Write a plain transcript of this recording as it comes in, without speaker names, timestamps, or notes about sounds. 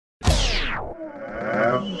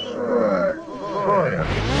Abstract science.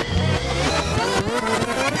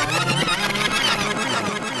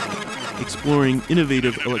 Exploring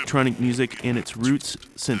innovative electronic music and its roots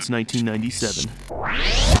since 1997.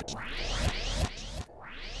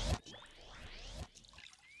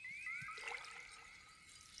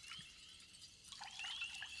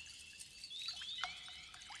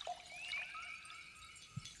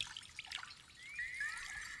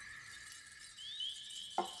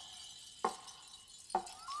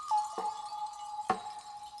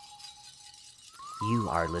 You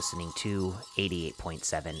are listening to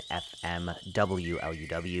 88.7 FM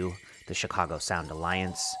WLUW, the Chicago Sound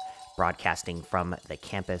Alliance, broadcasting from the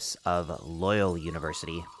campus of Loyola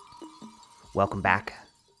University. Welcome back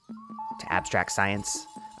to Abstract Science.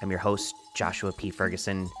 I'm your host, Joshua P.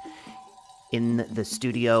 Ferguson, in the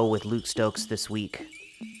studio with Luke Stokes this week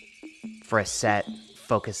for a set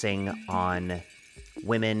focusing on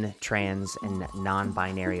women, trans, and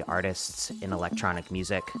non-binary artists in electronic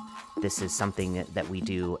music. This is something that we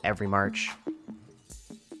do every March,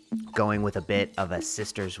 going with a bit of a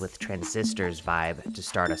Sisters with Transistors vibe to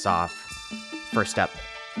start us off. First up,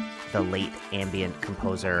 the late ambient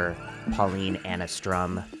composer Pauline Anna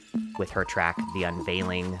Strum with her track The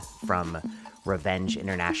Unveiling from Revenge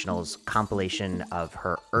International's compilation of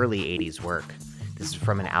her early 80s work. This is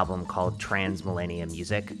from an album called Trans Millennium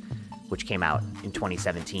Music, which came out in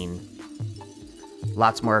 2017.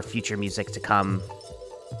 Lots more future music to come.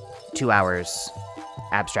 2 hours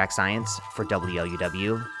Abstract Science for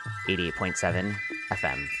WLUW 88.7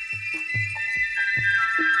 FM.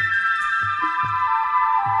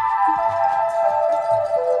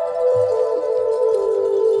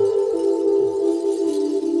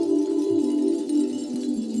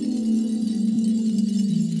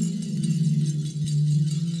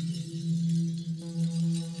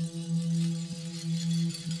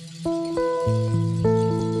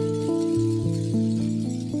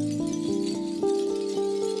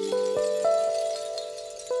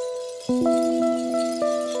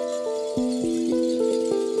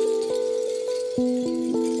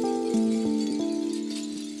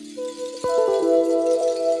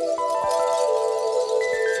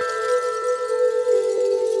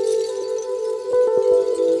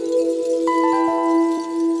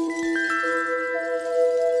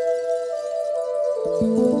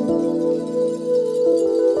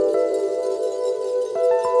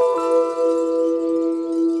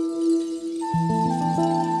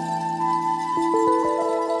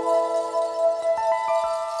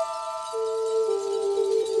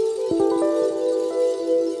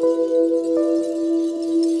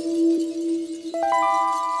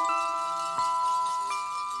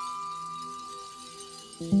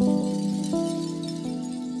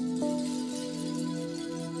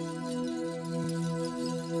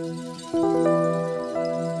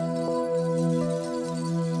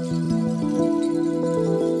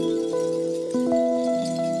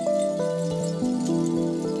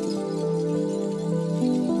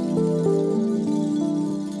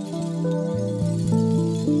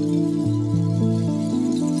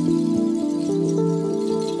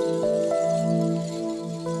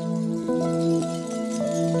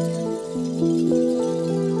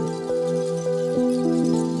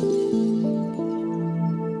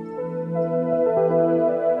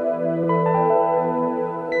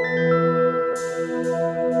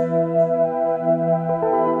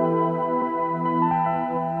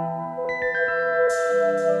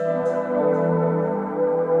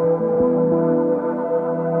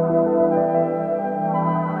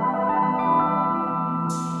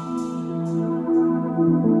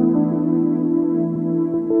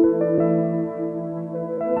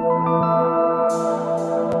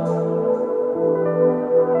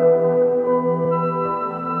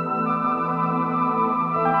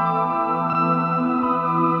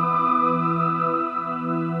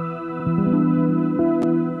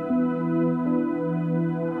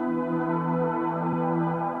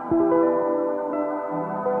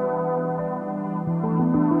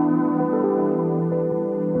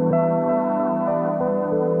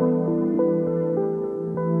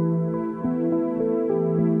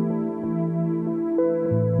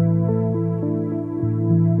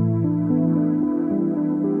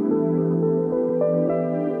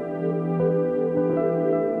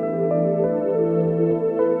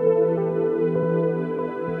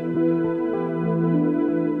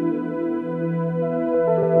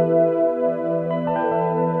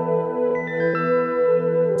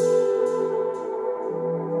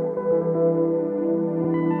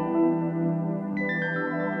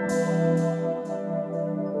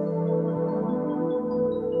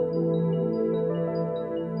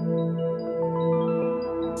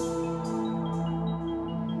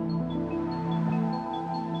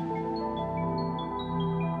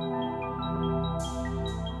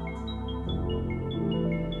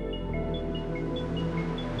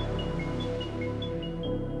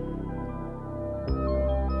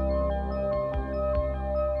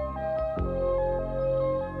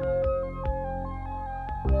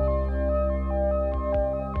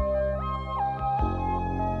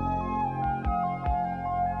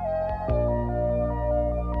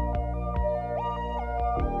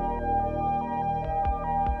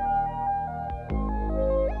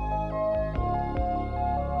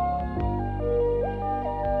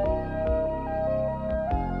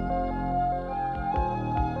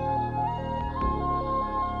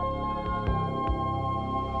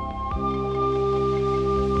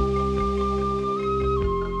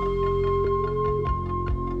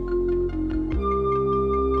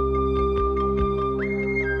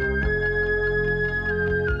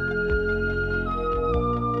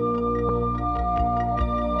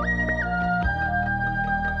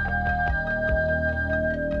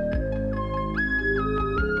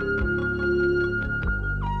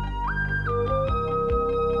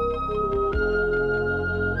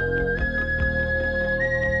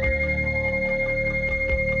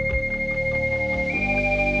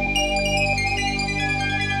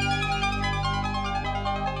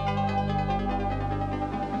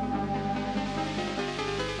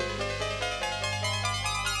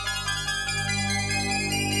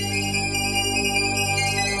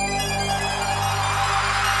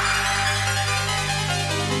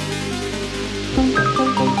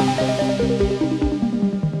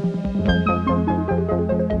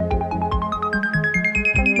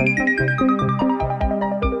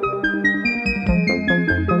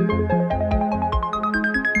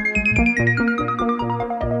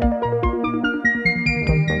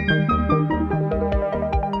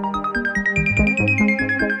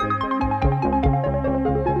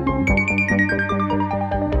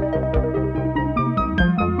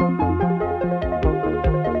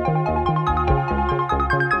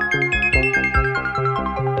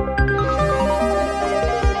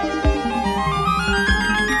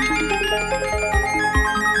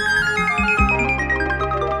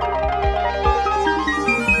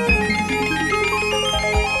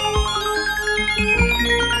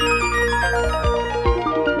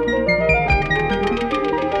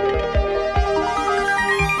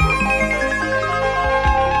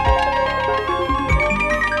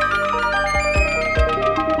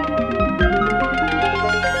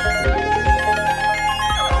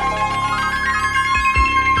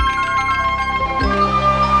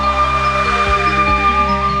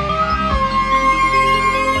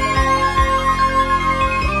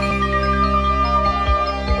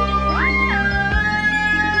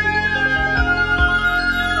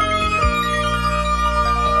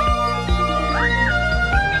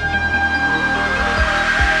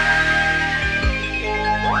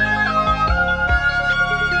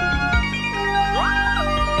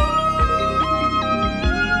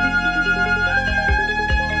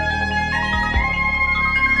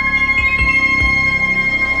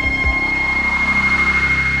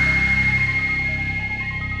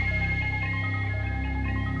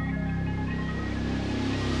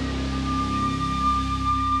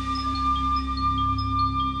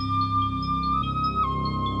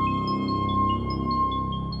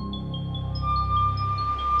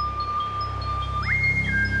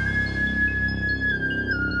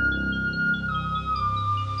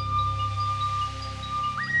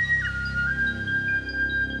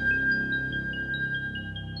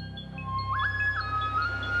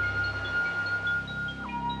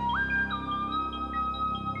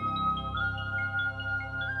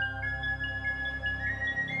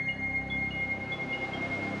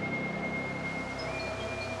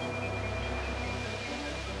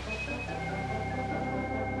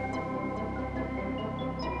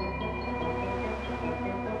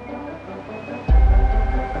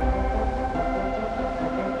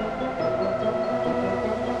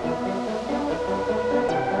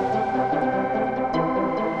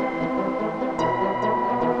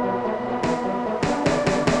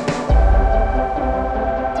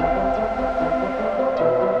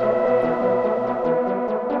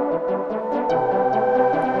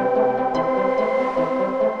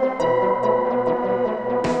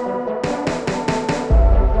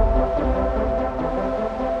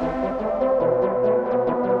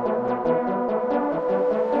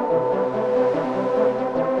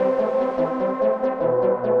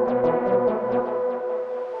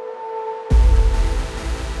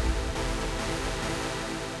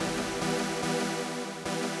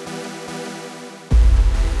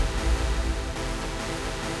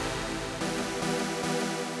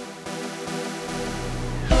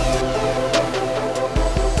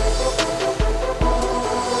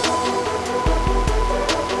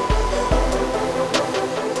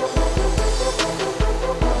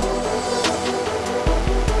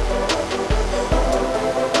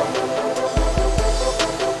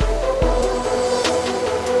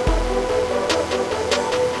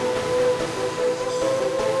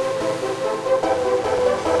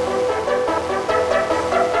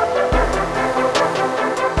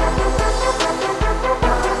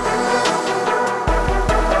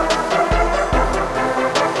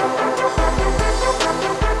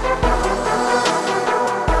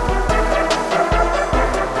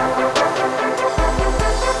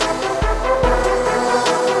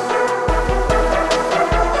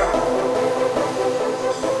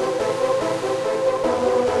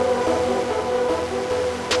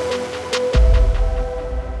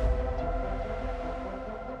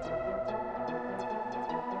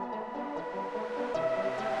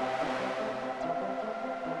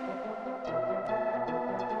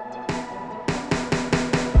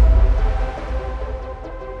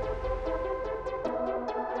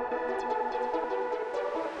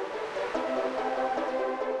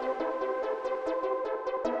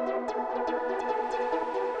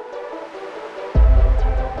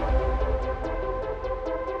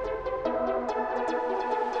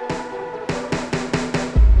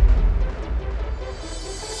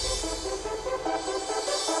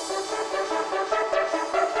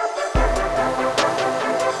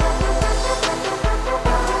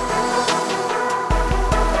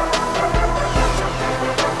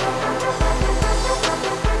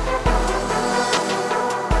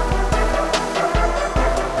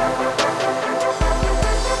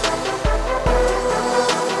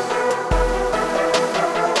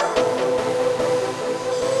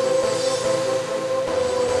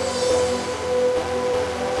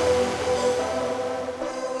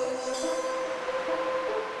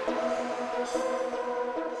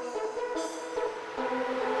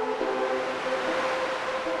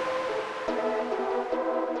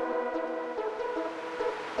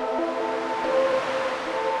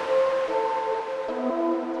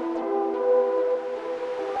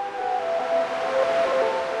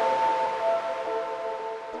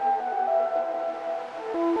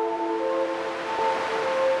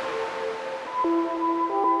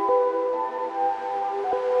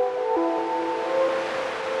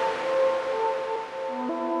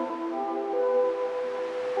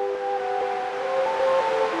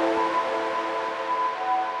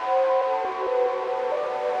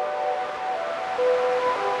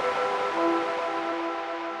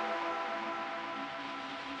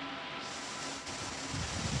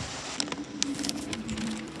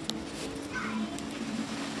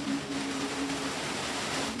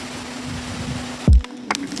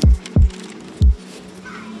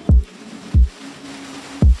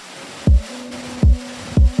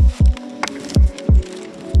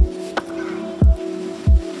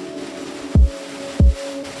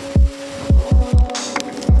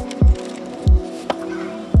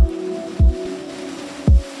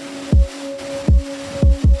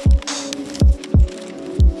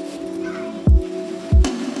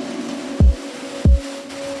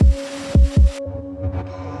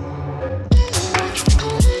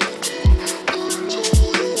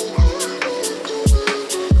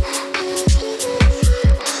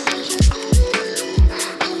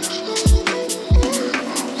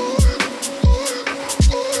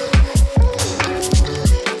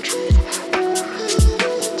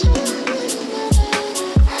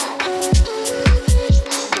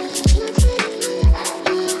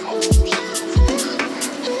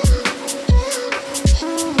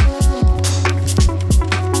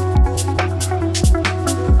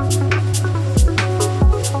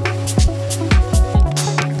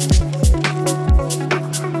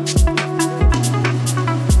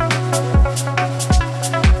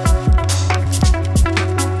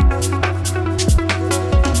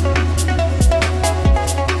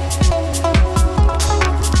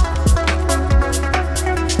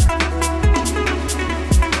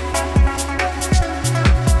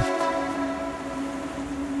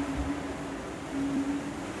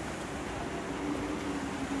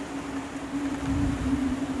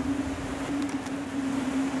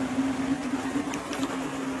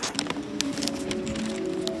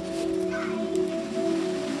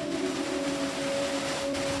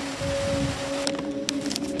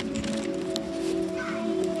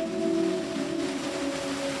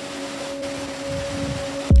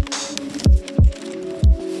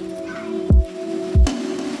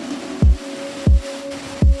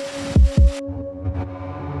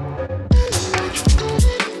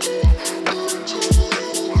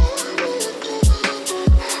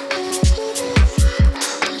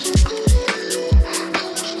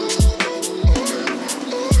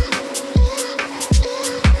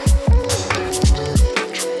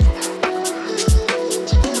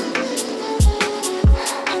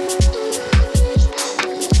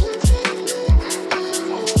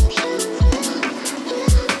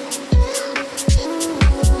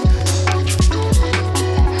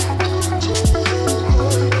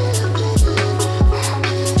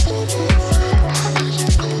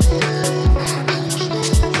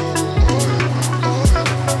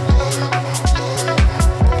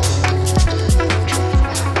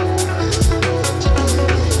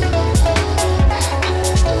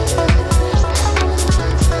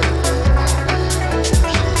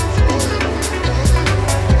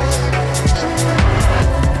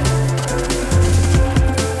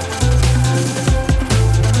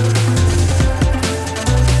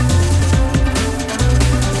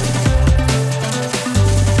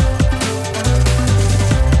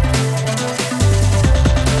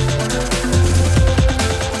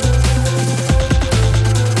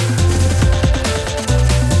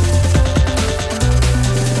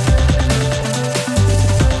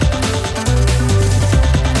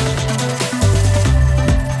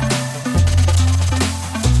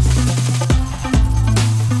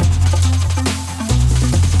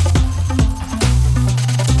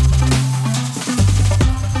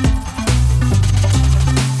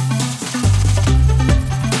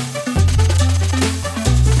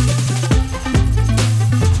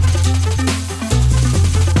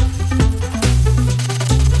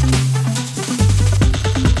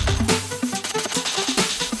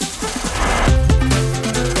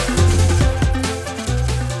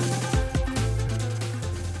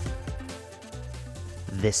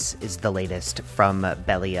 This is the latest from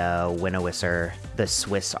Belia Winnowisser, the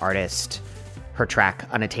Swiss artist. Her track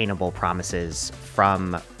Unattainable Promises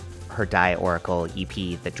from her Die Oracle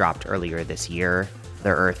EP that dropped earlier this year. The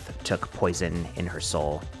Earth Took Poison in Her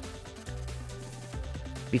Soul.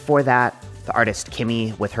 Before that, the artist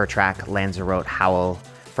Kimmy with her track Lanzarote Howl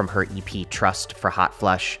from her EP Trust for Hot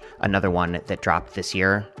Flush, another one that dropped this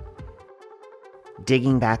year.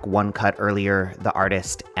 Digging back one cut earlier, the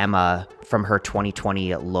artist Emma from her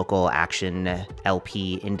 2020 Local Action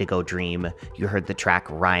LP Indigo Dream, you heard the track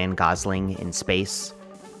Ryan Gosling in Space.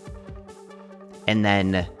 And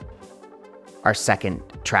then our second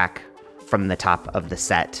track from the top of the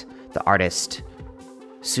set, the artist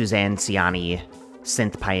Suzanne Ciani,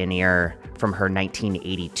 synth pioneer from her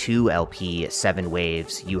 1982 LP Seven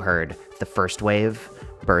Waves, you heard the first wave,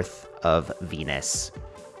 Birth of Venus.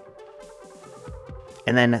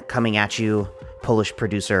 And then coming at you, Polish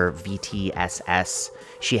producer VTSS.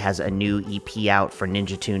 She has a new EP out for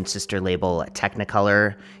Ninja Tune's sister label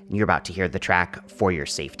Technicolor, and you're about to hear the track For Your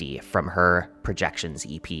Safety from her Projections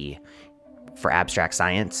EP for Abstract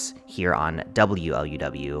Science here on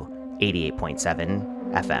WLUW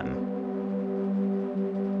 88.7 FM.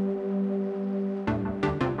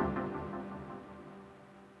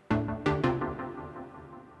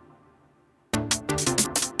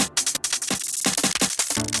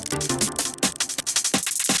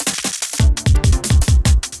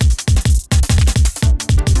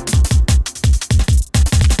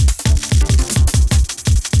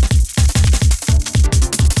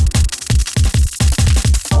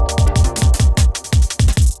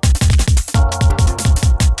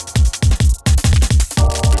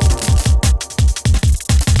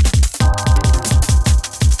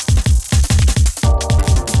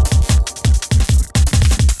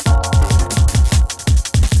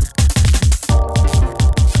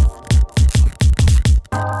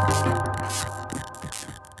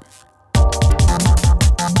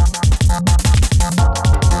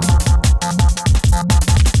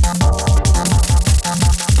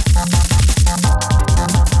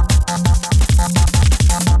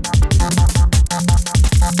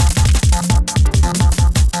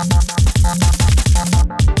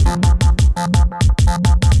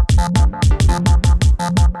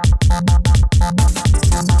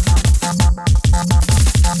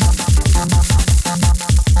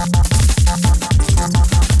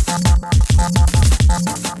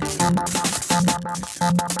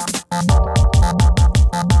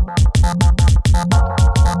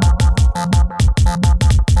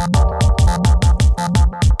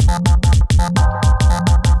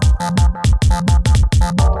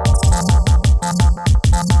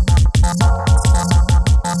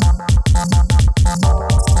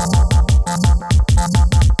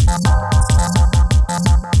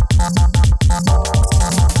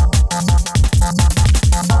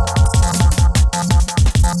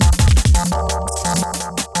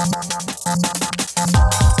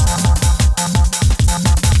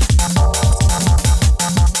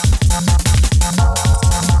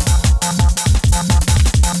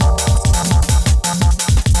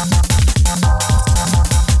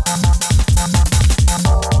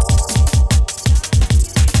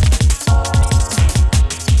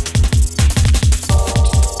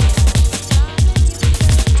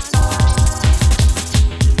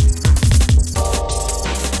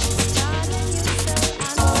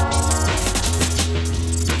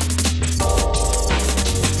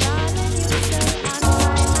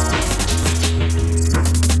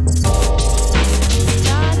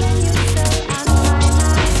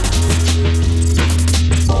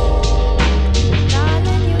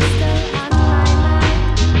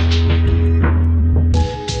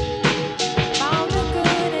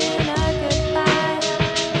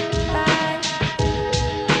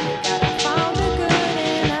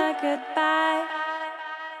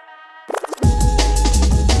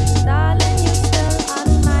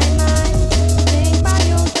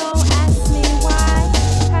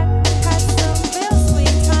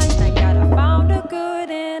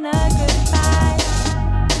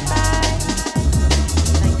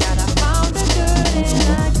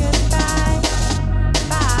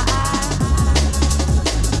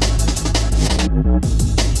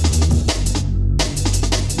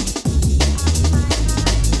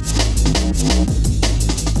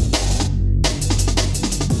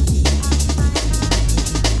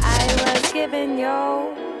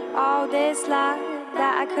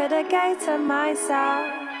 To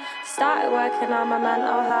myself, started working on my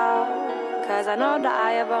mental health, cause I know that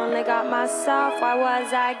I have only got myself. Why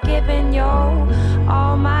was I giving you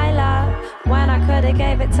all my love when I could've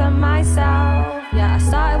gave it to myself? Yeah, I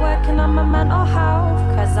started working on my mental health,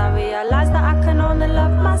 cause I realized that I can only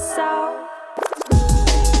love myself.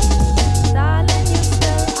 Darling, you're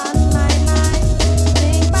still on my mind.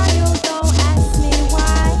 Think about you, don't ask me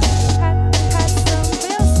why. Had some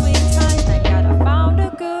real sweet times. Thank God I found a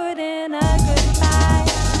good in a goodbye.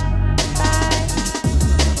 Bye.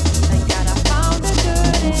 Thank God I found a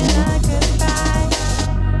good in a goodbye.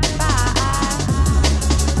 Bye.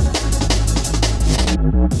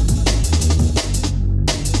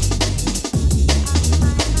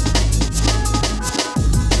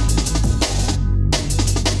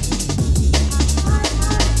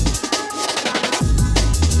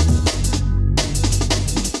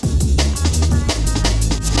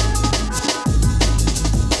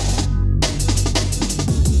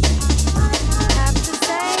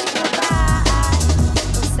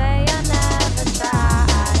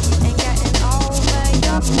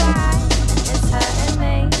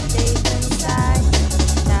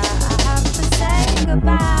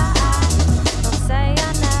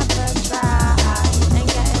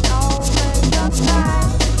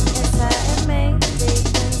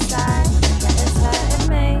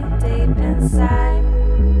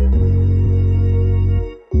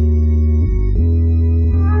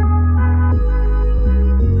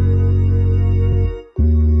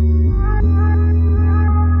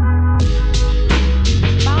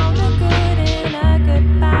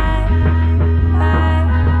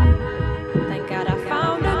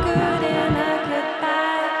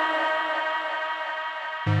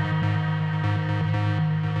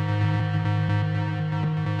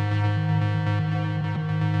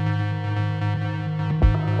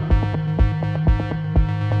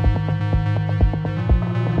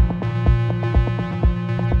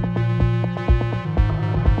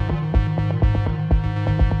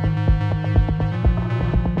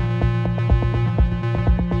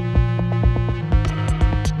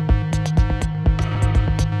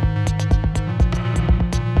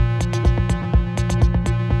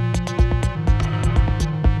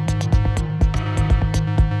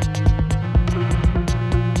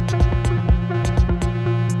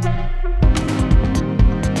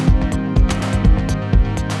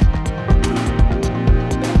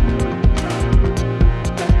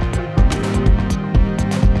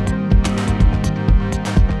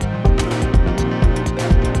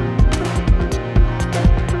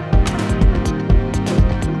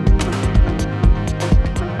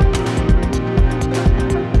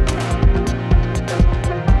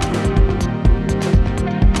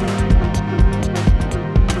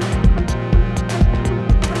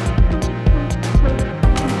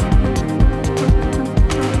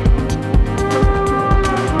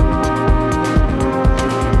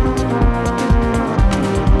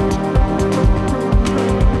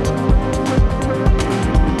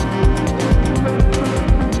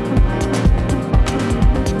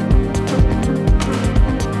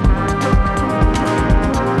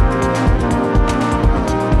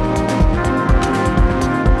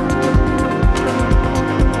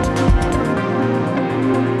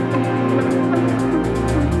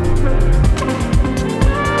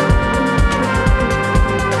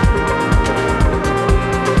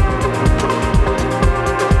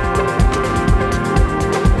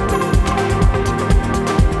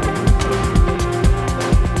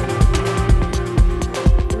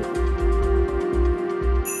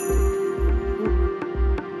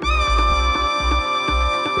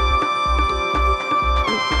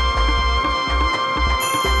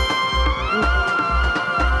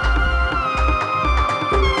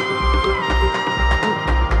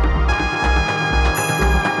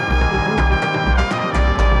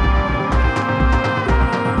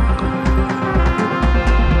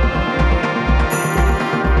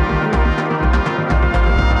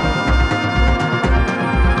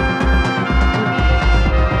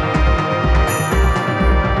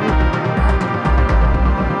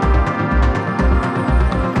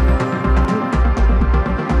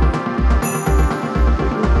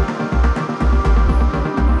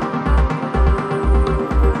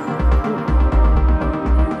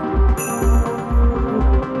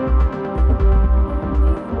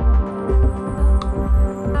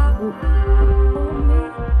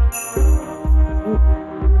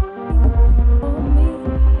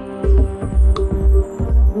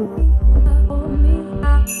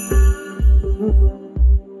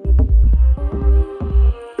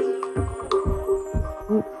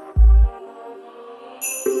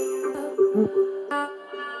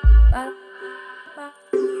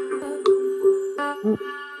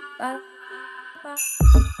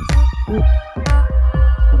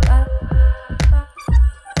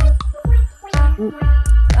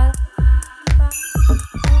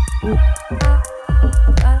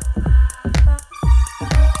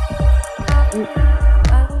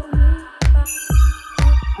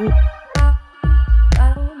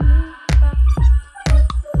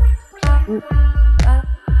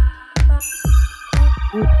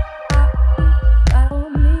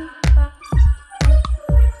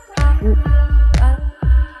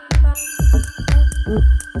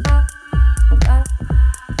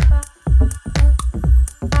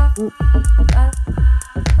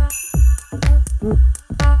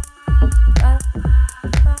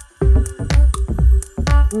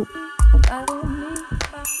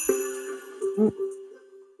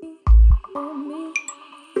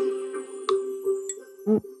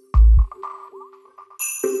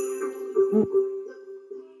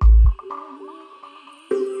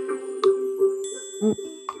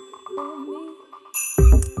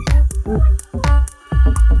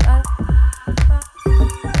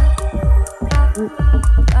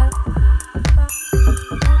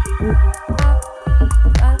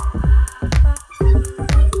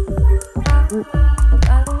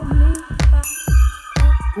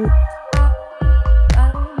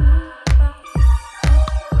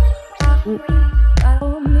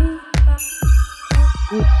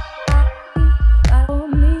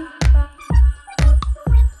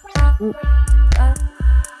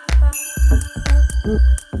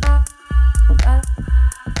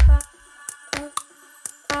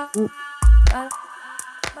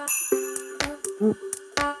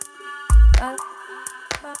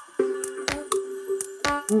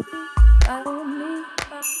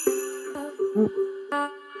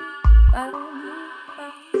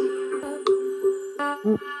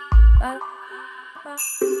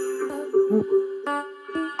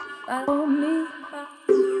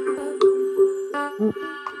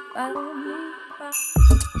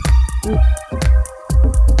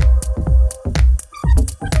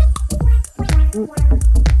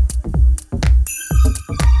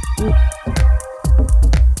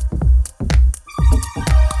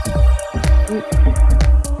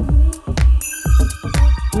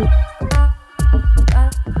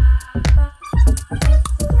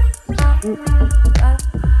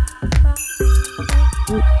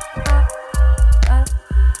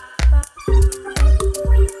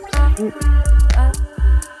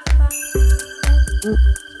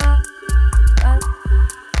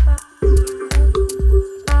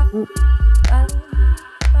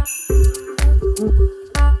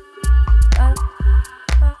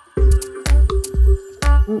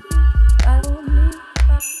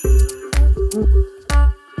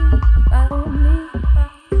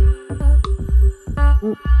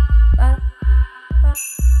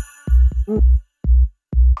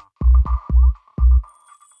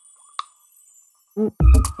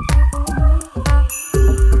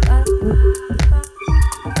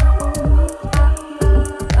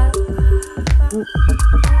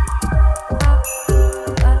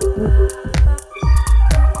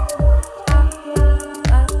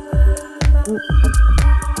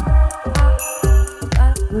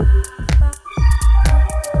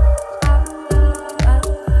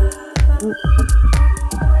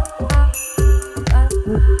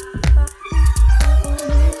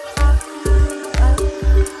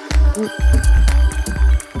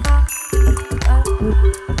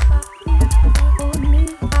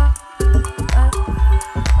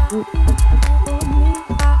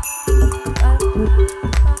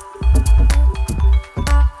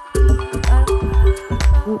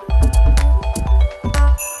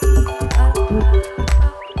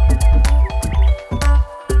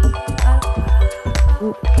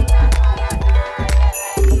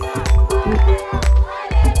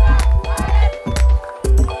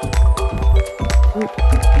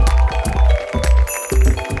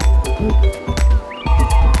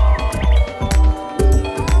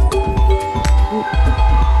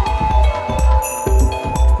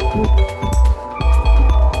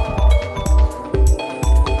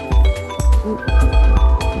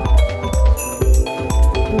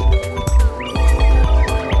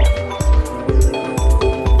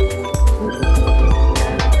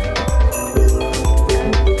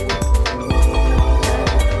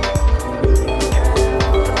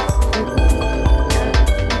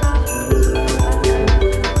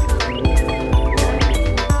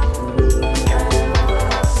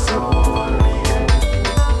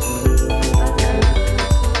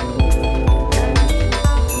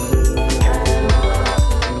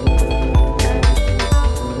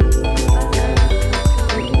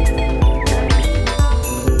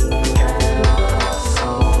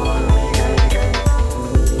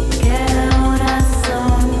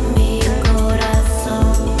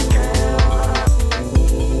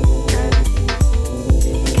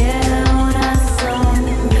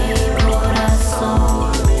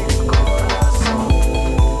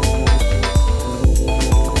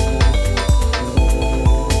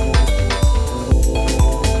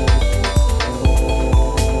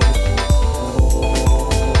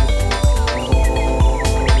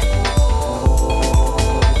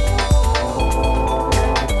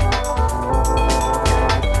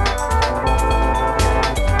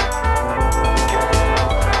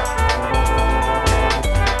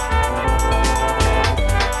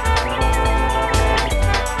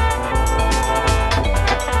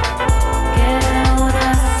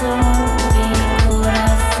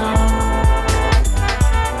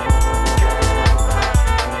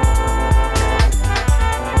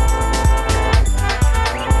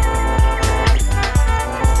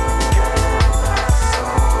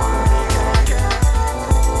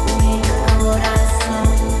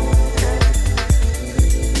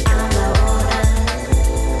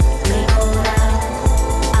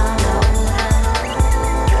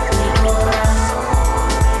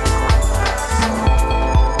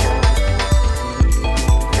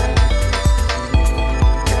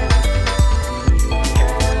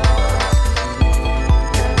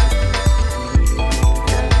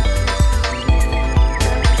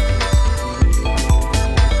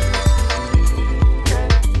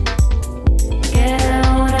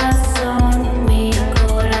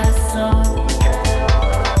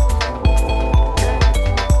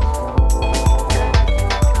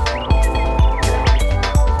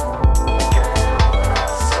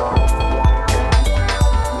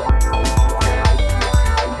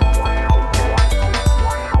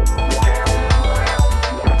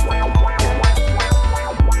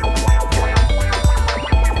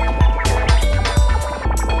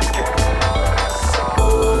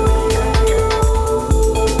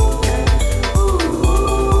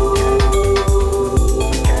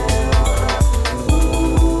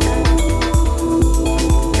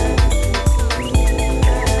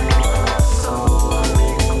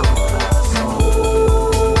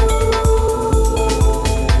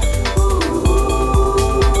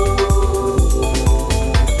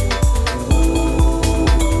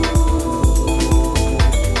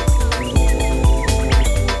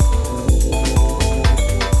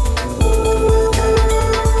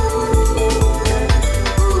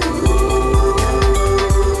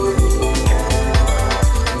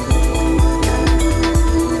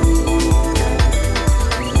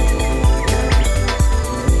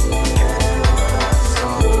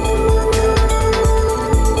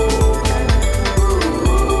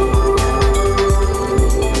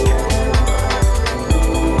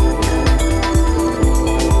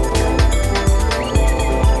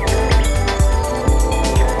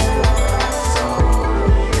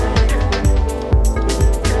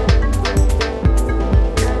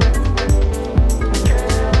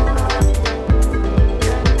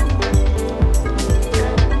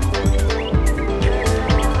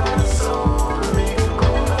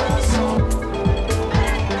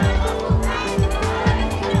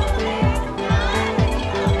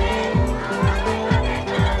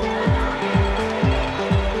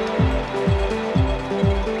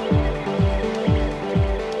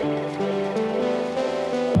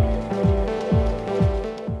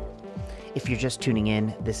 If you're just tuning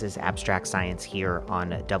in, this is Abstract Science here on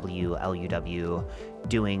WLUW,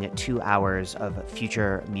 doing 2 hours of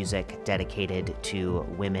future music dedicated to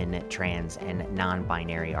women, trans, and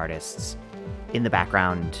non-binary artists. In the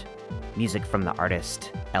background, music from the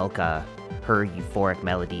artist Elka. Her Euphoric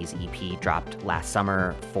Melodies EP dropped last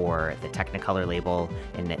summer for the Technicolor label,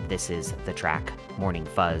 and this is the track Morning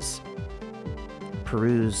Fuzz.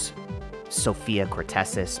 Peru's Sofia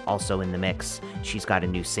Cortesis also in the mix. She's got a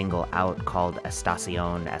new single out called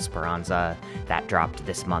Estacion Esperanza that dropped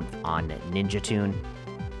this month on Ninja Tune.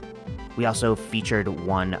 We also featured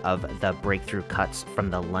one of the breakthrough cuts from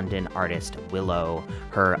the London artist Willow.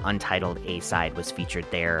 Her untitled A-side was featured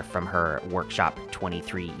there from her Workshop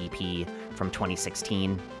 23 EP from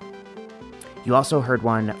 2016. You also heard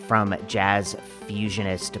one from jazz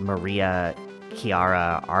fusionist Maria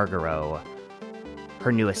Chiara Argaro.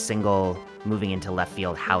 Her newest single, moving into left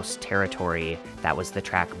field house territory, that was the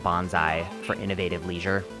track Bonsai for Innovative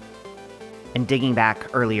Leisure. And digging back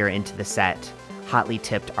earlier into the set, hotly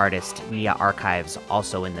tipped artist Nia Archives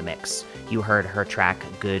also in the mix. You heard her track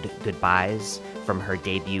Good Goodbyes from her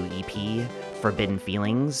debut EP, Forbidden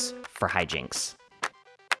Feelings for Hijinks.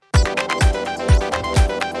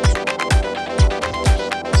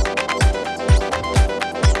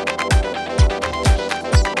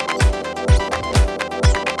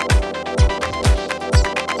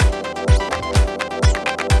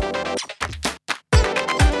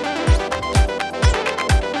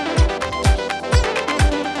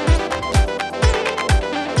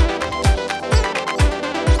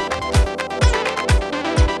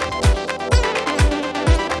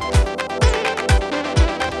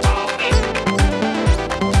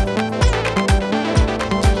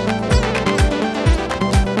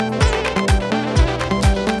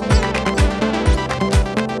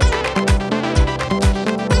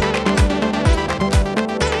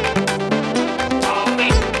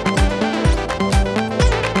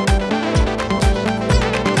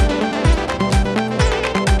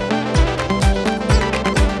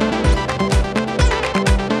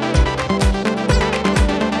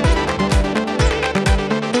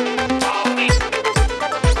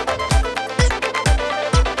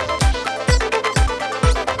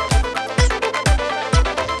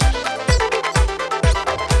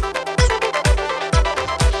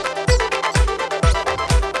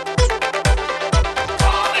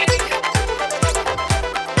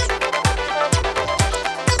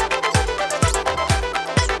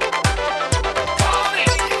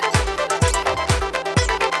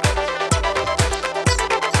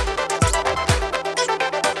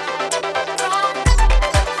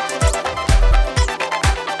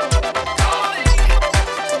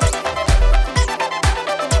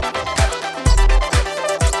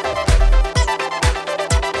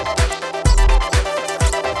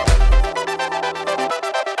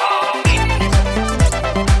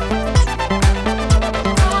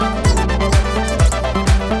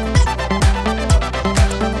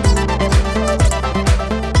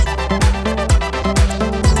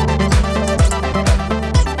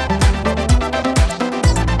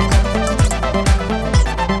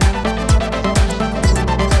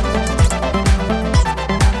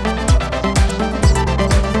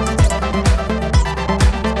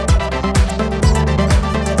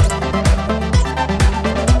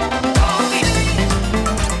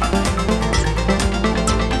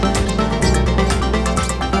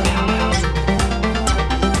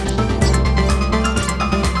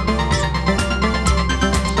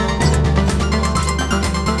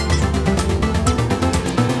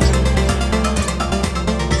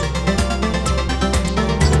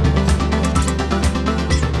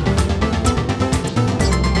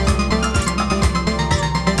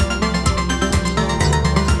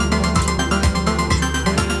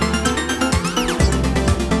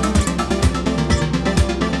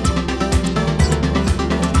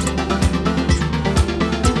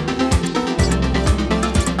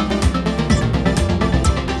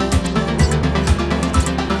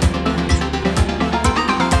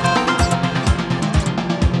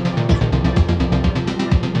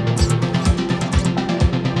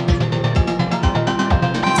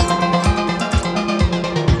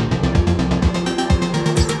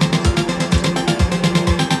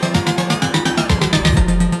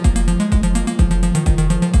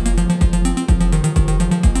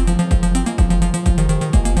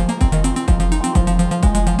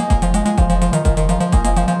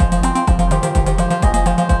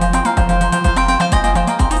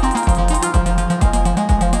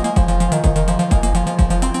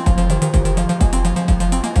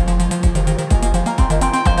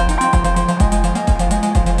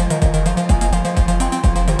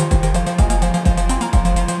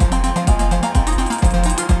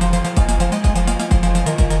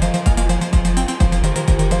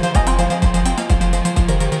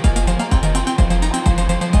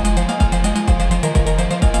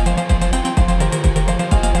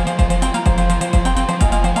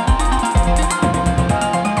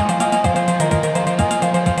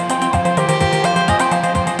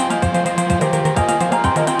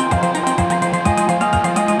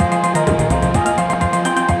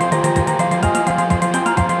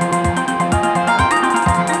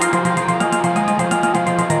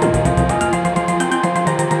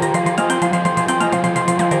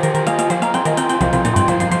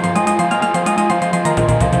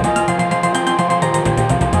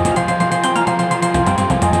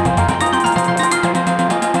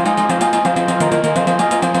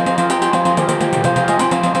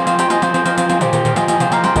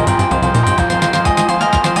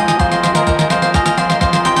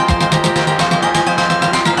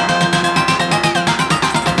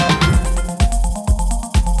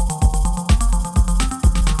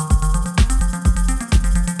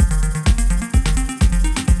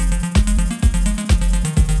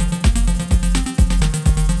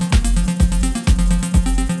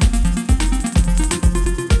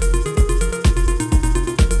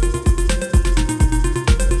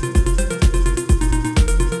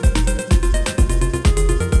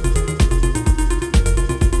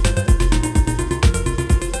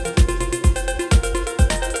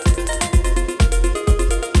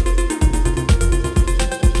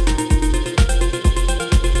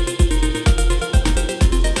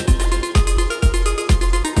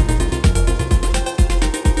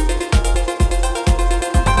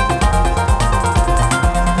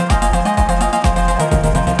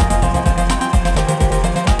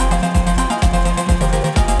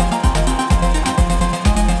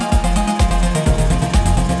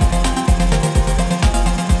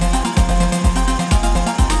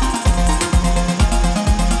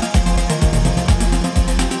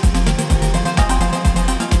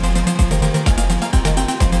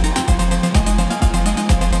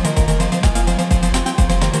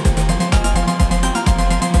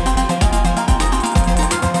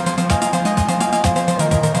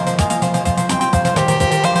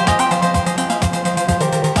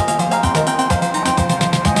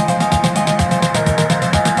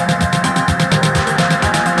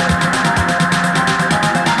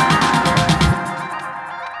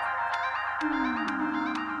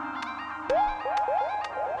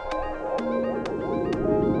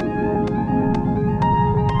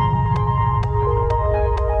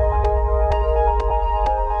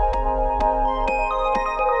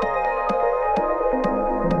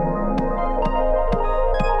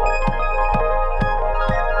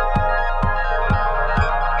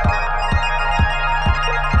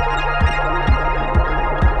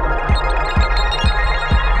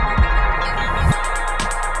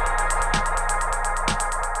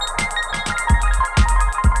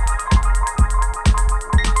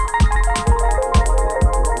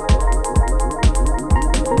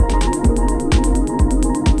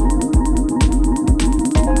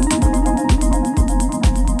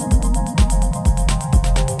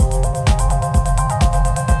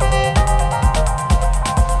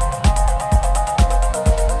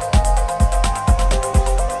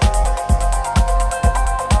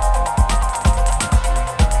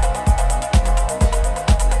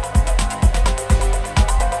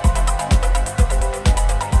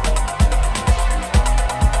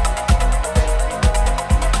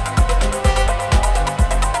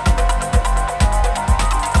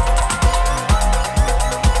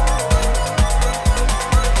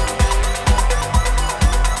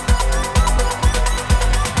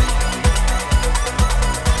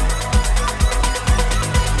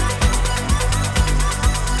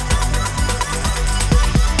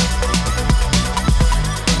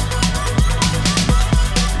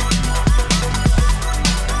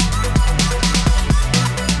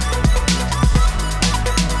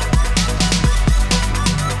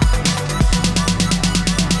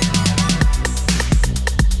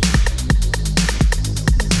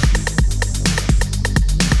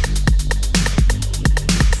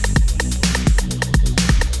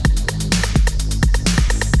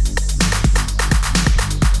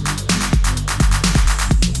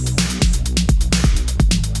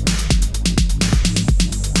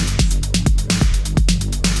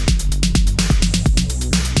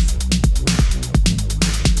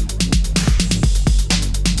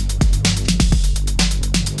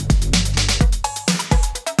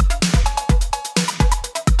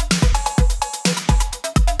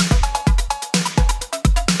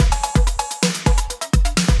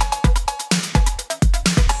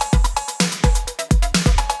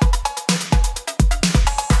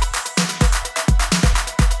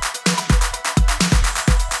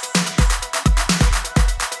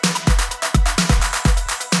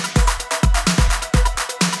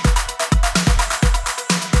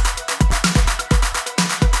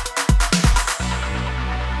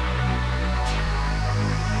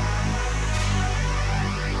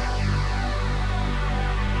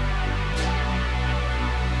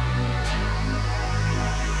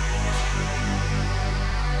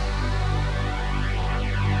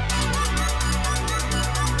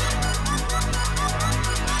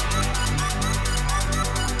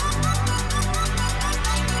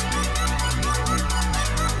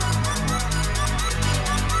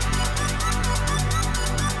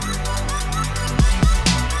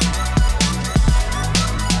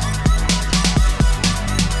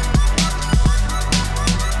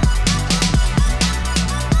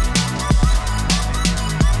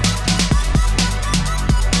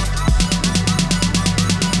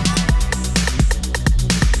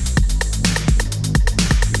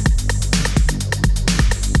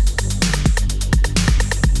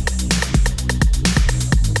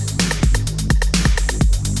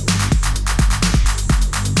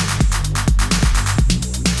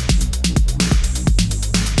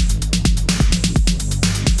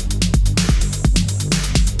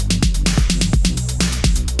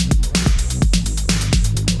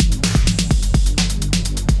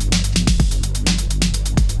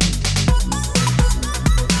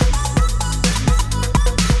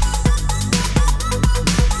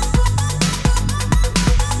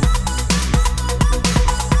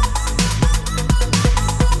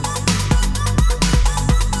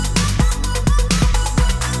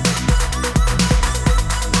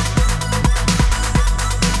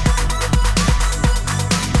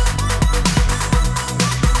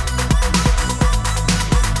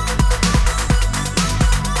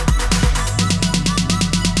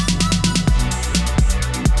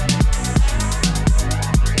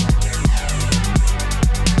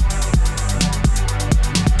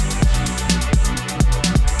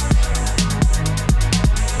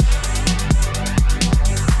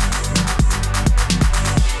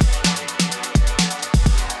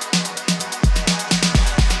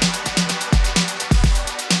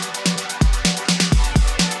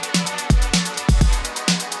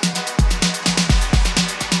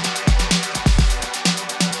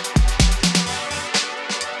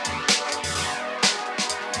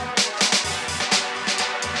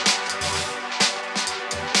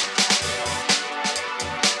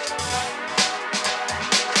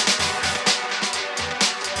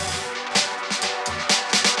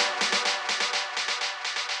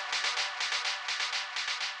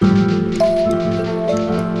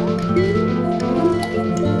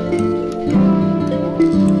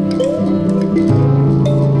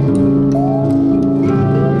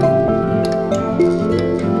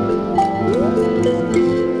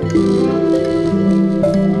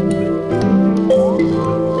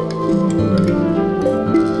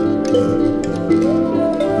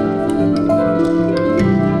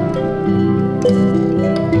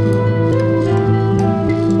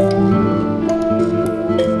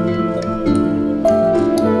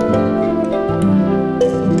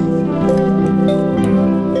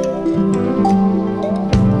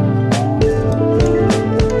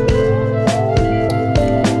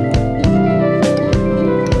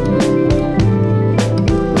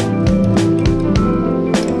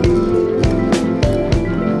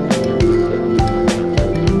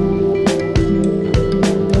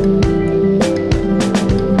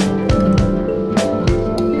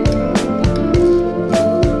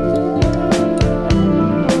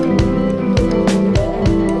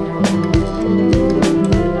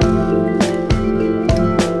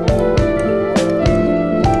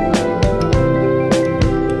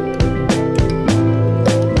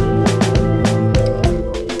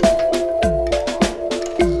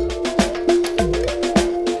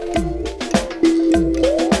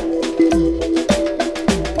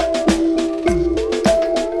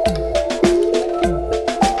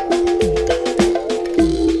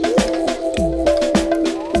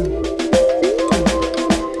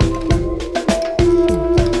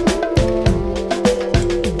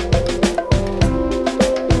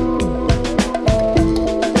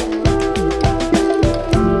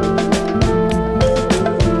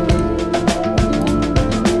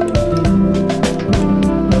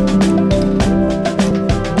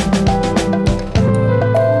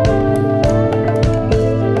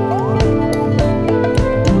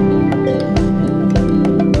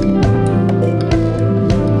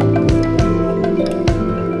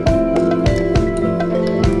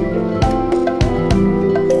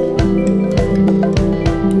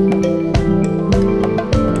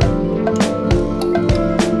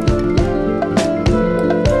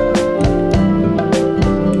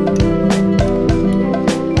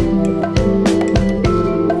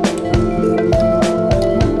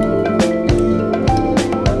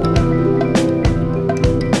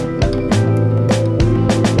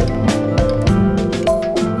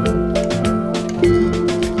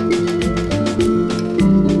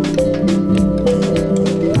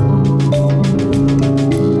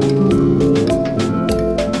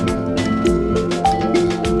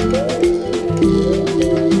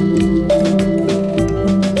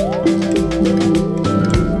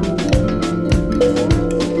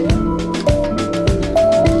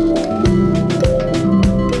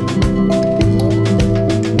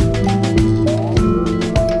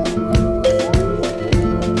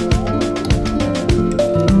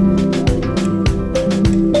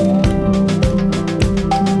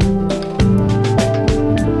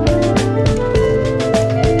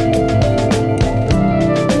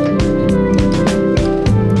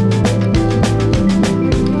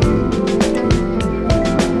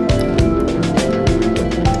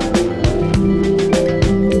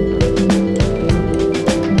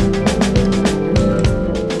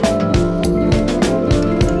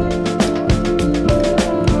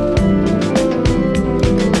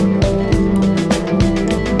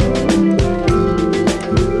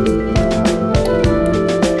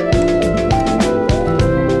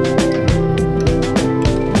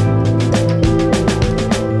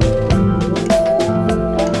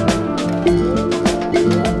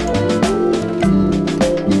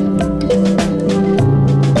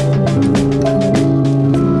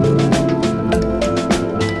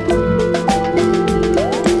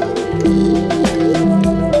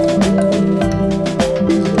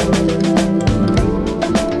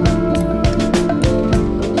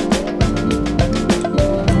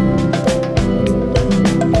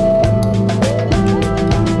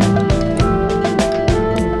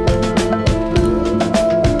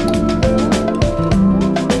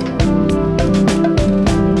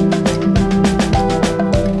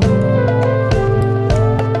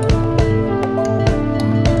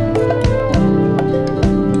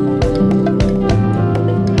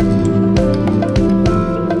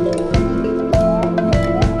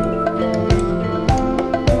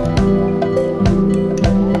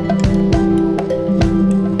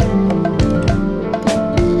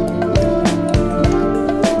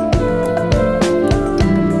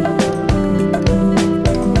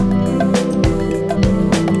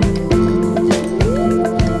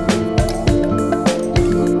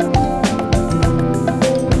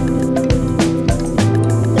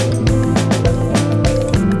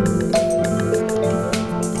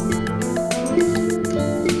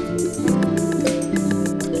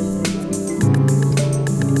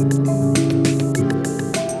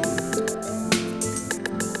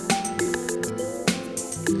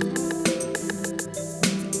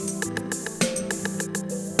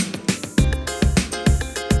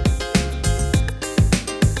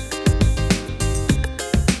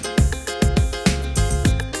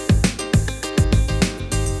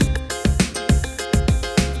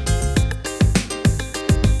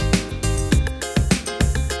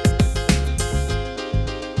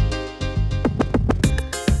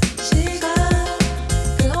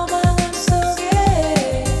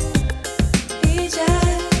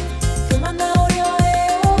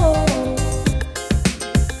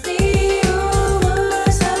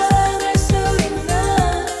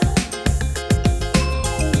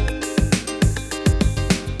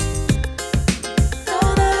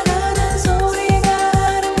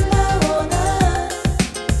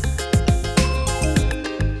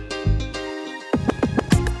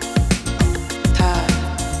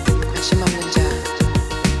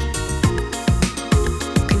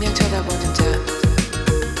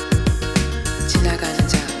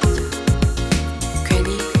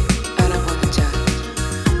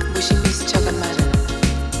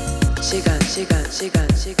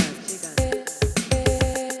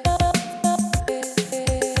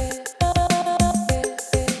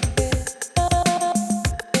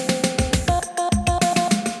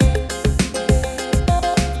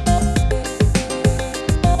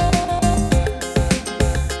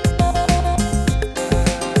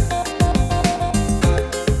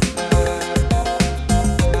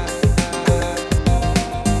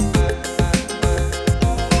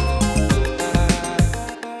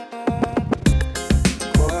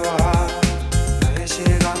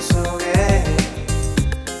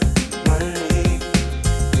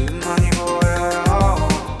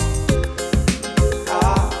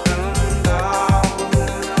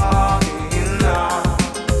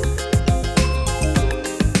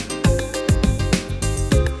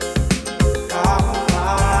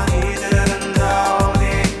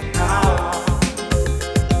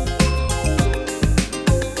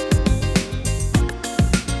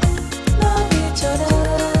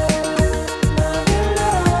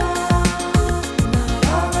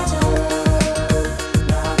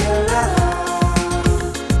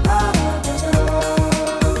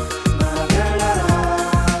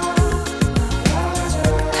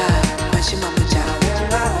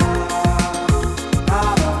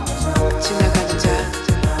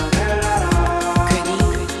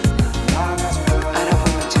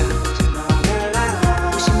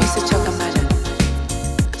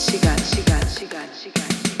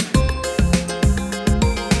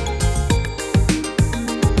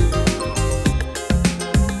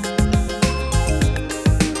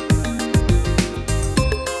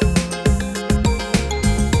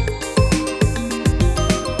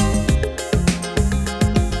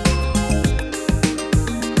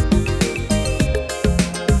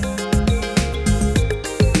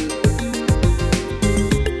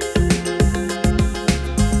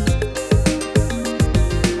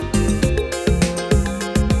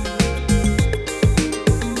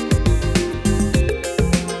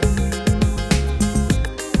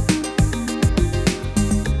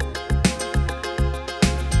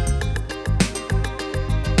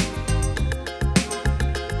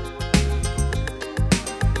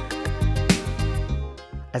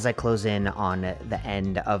 As I close in on the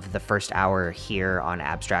end of the first hour here on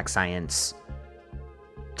Abstract Science,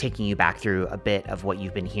 taking you back through a bit of what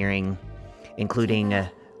you've been hearing, including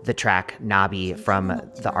the track Nabi from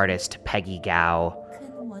the artist Peggy Gao,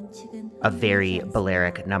 a very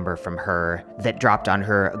Balearic number from her that dropped on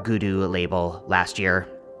her Gudu label last year.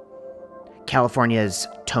 California's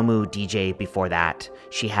Tomu DJ before that.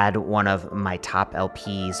 She had one of my top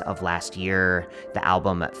LPs of last year, the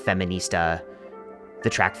album Feminista. The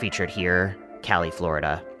track featured here, Cali,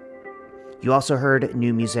 Florida. You also heard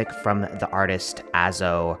new music from the artist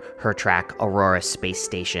Azo. Her track Aurora Space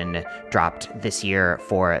Station dropped this year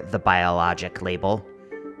for the Biologic label.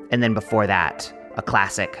 And then before that, a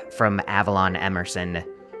classic from Avalon Emerson.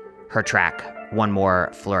 Her track One More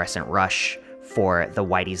Fluorescent Rush for the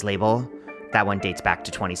Whitey's label. That one dates back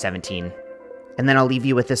to 2017. And then I'll leave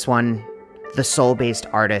you with this one, the soul-based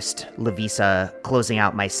artist Lavisa closing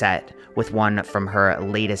out my set with one from her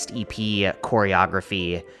latest EP,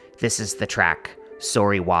 Choreography. This is the track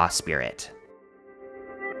Sorry Wa Spirit.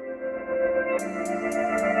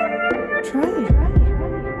 Try it.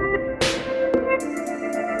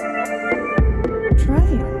 Try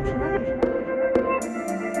it.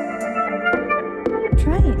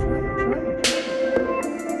 Try it.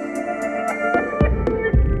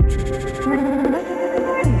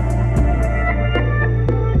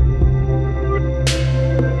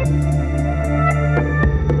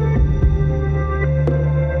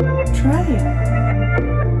 Try it.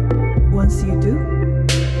 Once you do,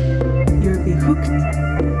 you'll be hooked.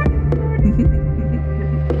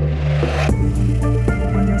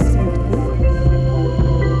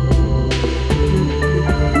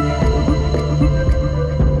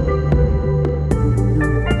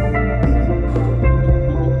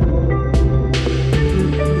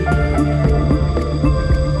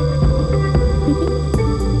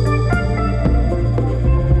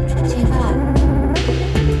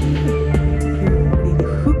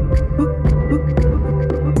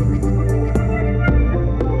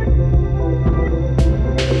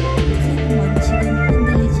 Once you do,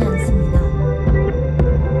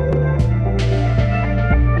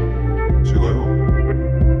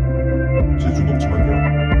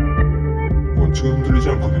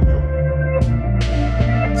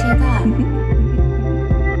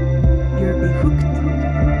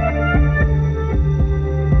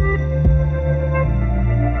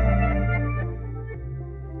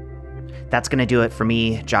 That's going to do it for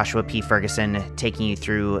me, Joshua P. Ferguson, taking you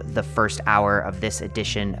through the first hour of this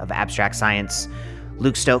edition of Abstract Science.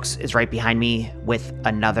 Luke Stokes is right behind me with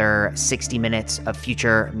another 60 minutes of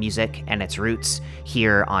future music and its roots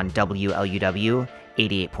here on WLUW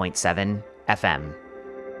 88.7 FM.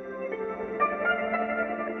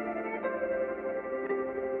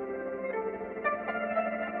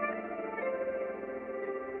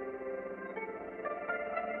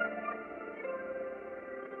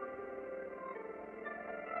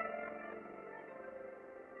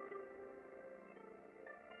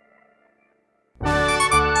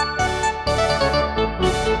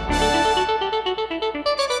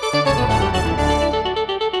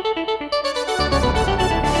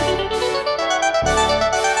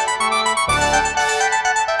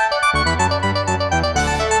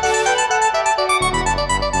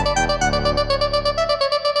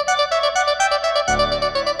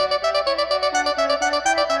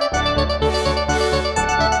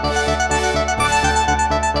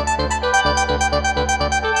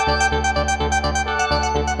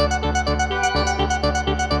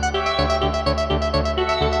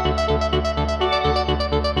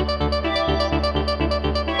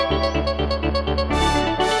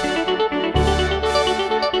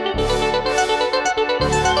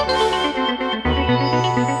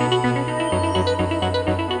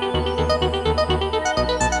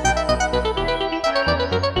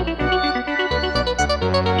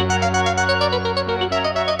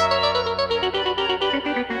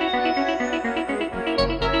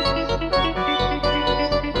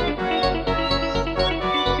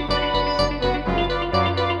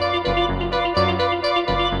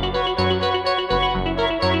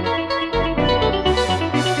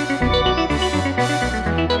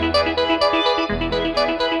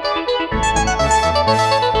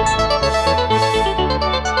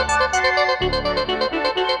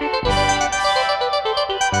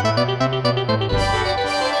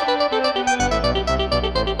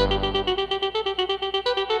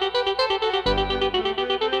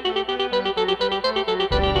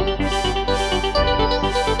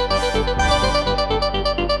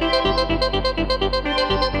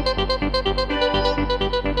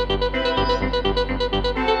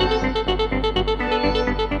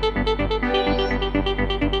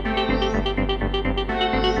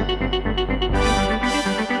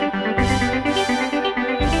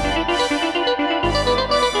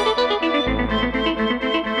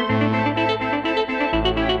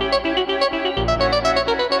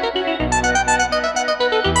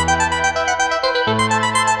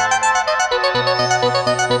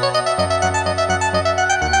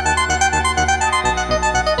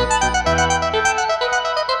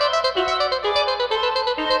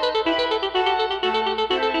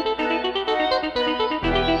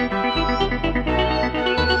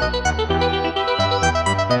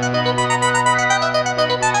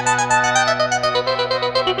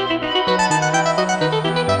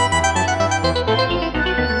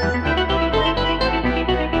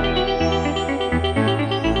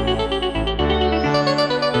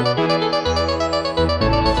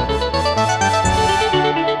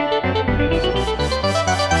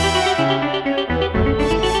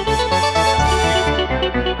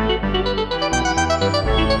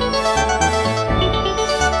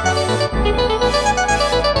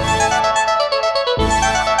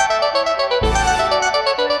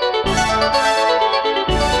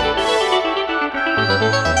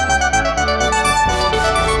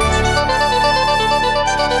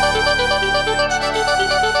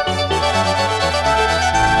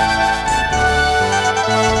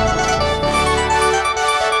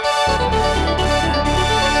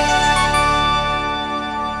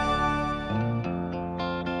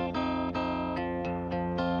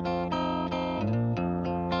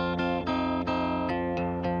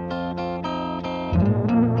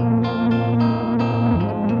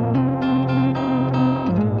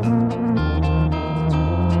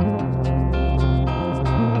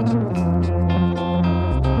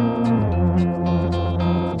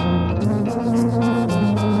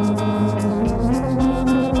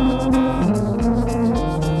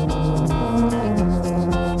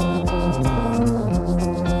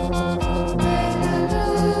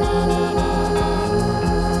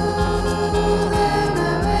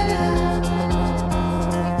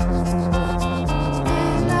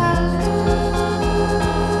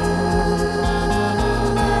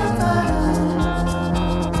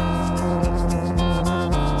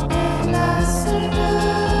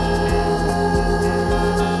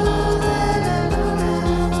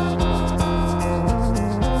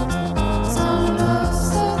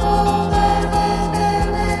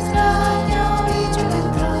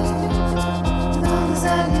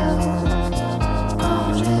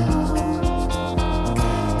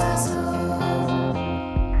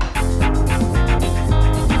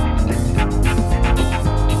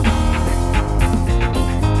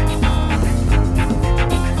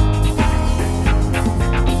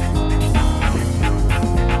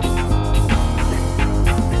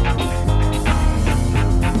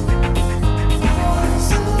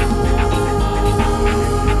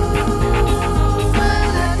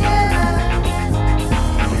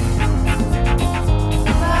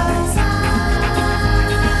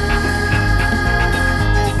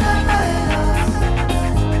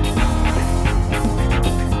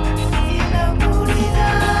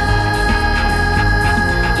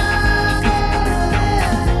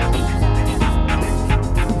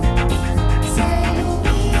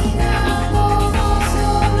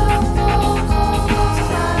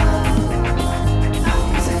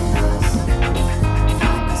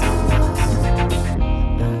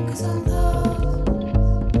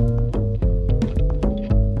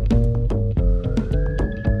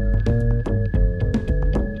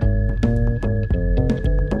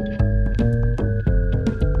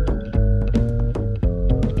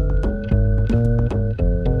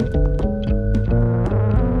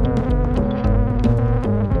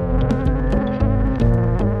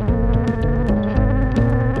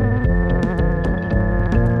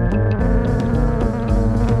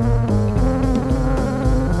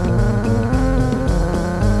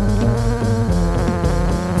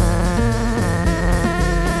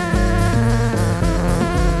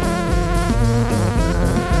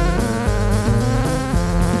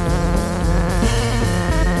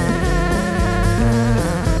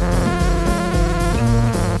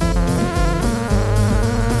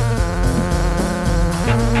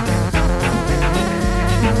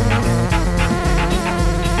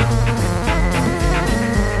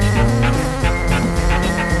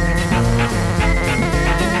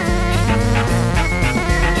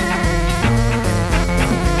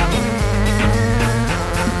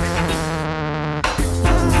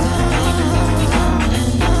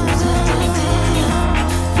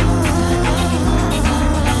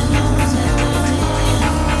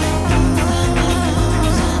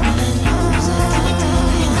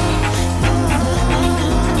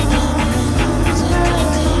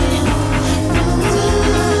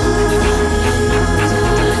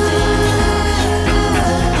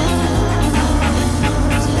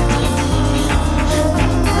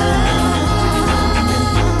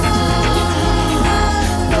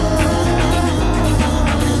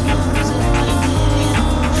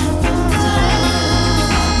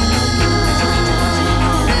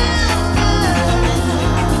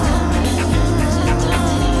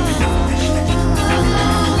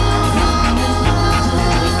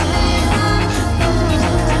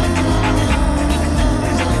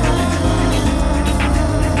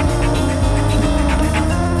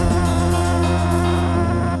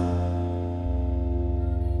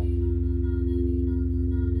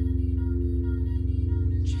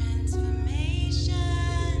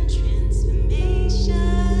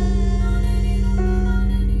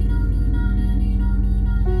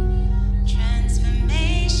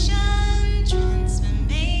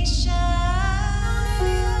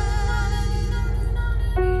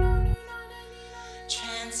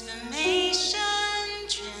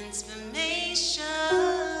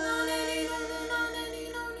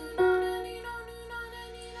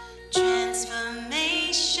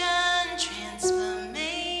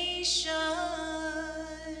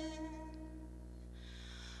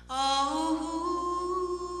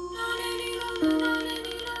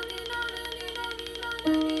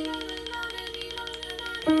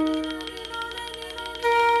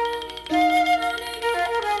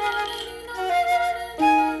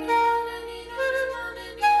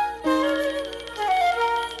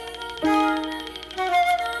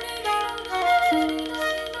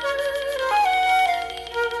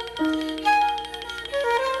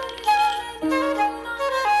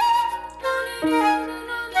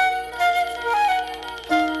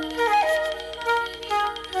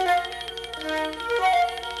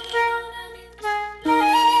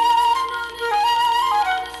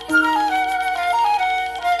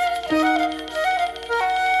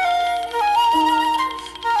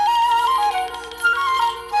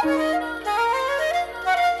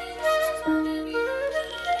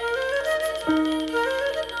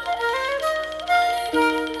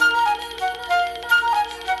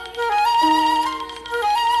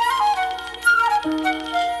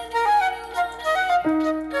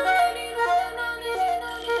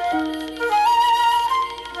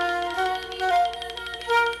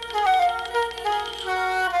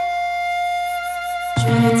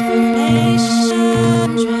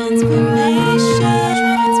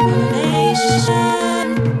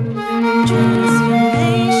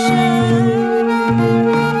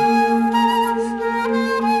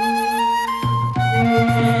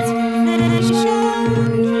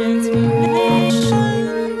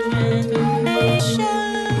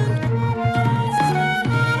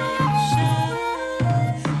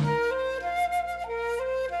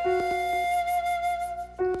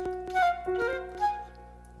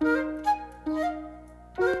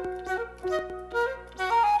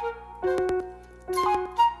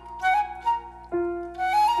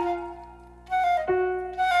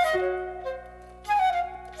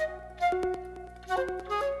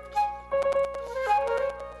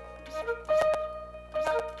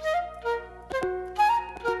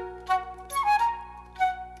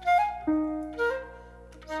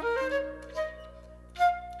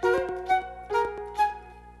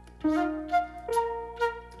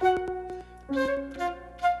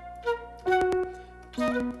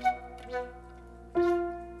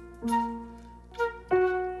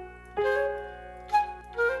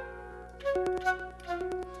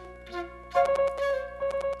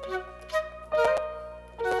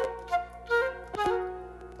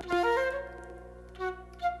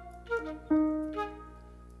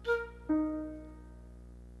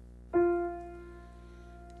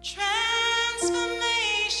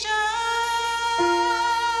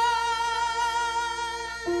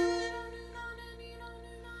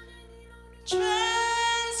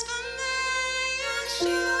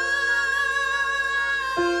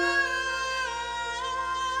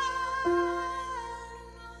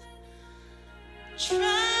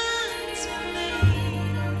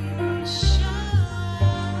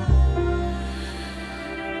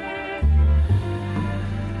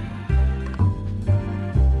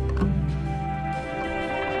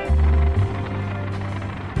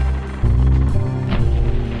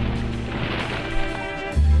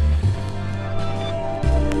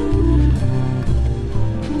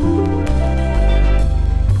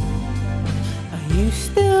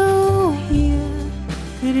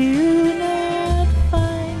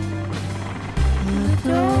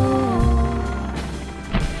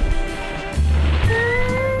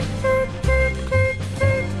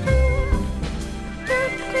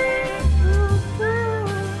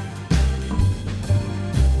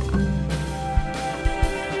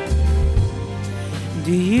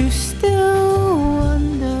 Do you still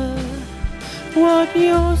wonder what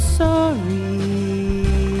you're sorry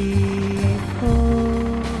for?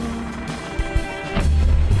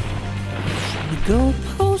 The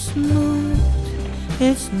goalpost moved,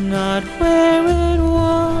 it's not where it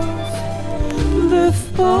was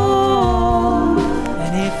before.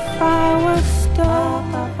 And if I was stuck,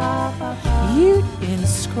 you'd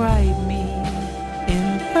inscribe me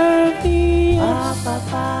impervious,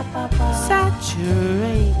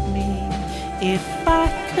 saturate me. If I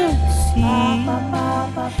could see,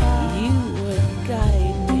 you would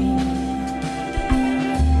guide me.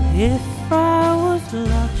 If I was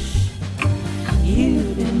lush,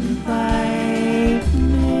 you'd invite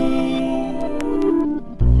me.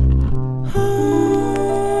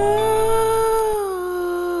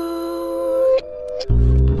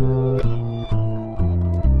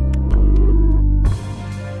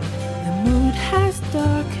 The mood has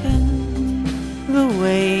darkened, the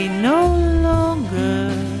way no longer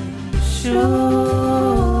sure.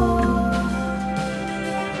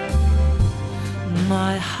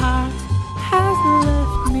 My heart has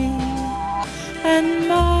left me, and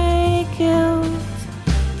my guilt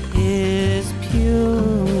is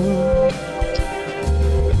pure.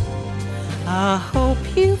 I hope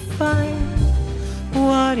you find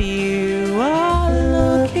what you are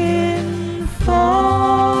looking for.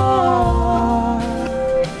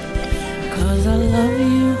 'Cause I love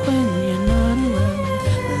you when you're not around.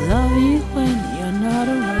 I love you when you're not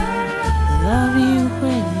around. I love you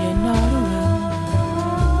when you're not around.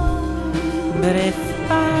 But if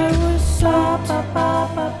I was salt,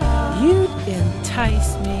 you'd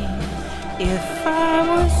entice me. If I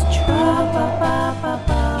was trouble,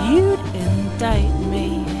 you'd indict me.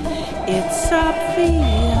 It's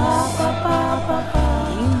obvious,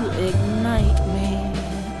 you ignite me.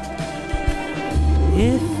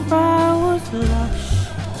 If I was lush,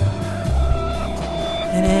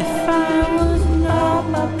 and if I was not,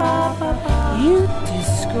 you'd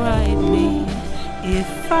describe me.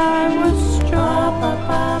 If I was strong,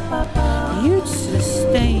 you'd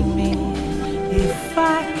sustain me. If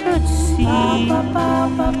I could see,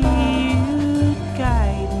 you'd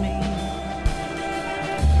guide me.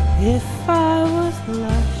 If I was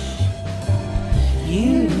lush,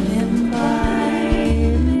 you'd invite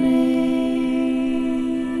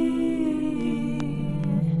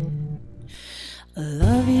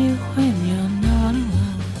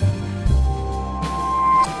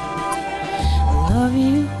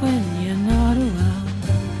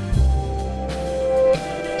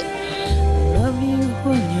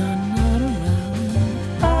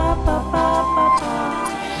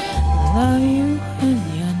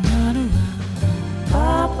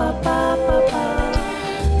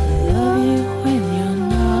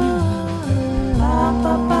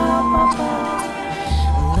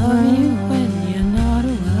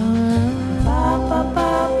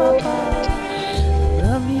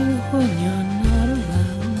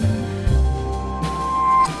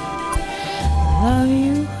love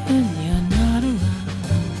you when you're not around.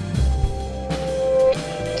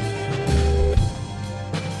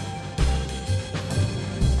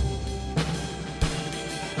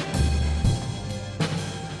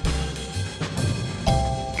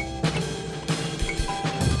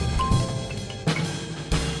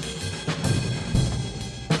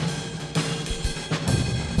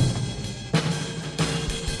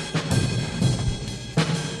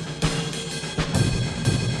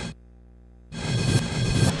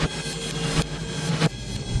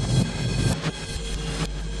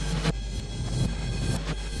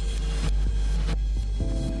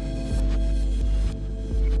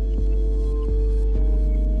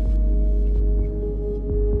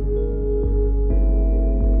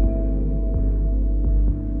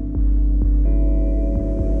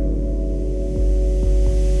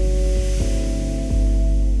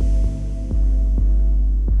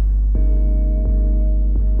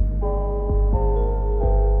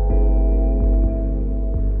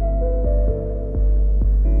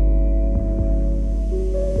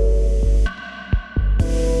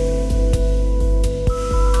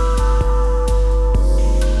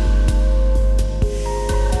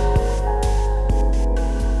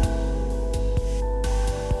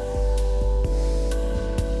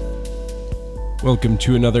 Welcome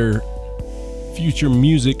to another Future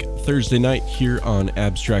Music Thursday night here on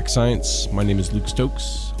Abstract Science. My name is Luke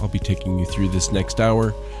Stokes. I'll be taking you through this next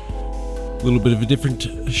hour. A little bit of a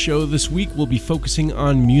different show this week. We'll be focusing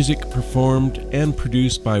on music performed and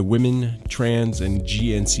produced by women, trans, and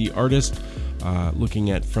GNC artists, looking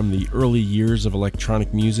at from the early years of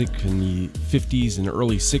electronic music in the 50s and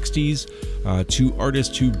early 60s to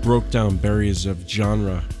artists who broke down barriers of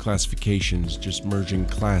genre classifications, just merging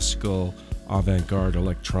classical, avant-garde,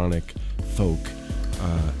 electronic, folk,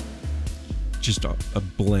 just a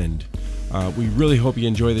blend. We really hope you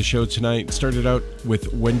enjoy the show tonight. Started out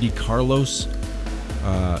with Wendy Carlos.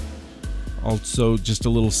 Also, just a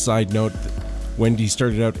little side note, Wendy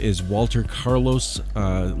started out as Walter Carlos,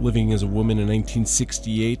 living as a woman in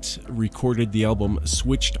 1968, recorded the album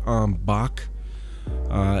Switched on Bach,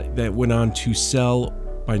 that went on to sell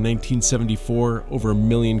by 1974, over 1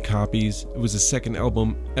 million copies. It was the second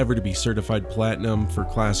album ever to be certified platinum for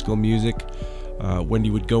classical music.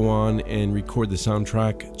 Wendy would go on and record the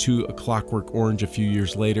soundtrack to A Clockwork Orange a few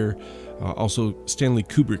years later. Also Stanley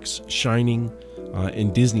Kubrick's Shining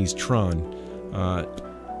and Disney's Tron.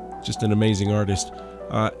 Just an amazing artist.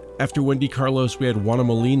 After Wendy Carlos, we had Juana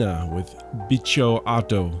Molina with Bicho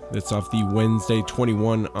Auto. That's off the Wednesday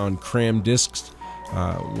 21 on Cram Discs.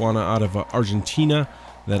 Juana out of Argentina.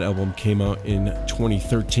 That album came out in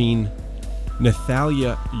 2013.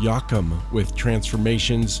 Nathalia Yocum with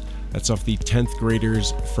Transformations. That's off the 10th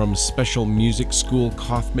graders from Special Music School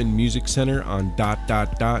Kaufman Music Center on ...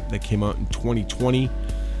 That came out in 2020.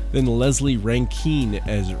 Then Leslie Rankine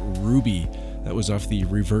as Ruby. That was off the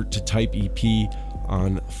Revert to Type EP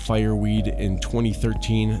on Fireweed in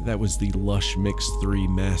 2013. That was the Lush Mix 3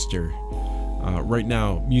 master. Right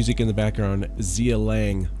now, music in the background, Zia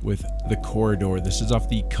Lang with The Corridor. This is off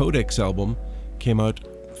the Codex album, came out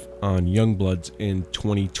on Youngbloods in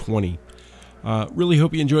 2020. Really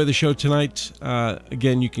hope you enjoy the show tonight.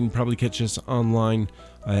 Again, you can probably catch us online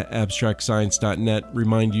at abstractscience.net.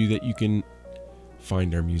 Remind you that you can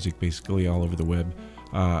find our music basically all over the web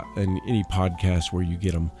and any podcast where you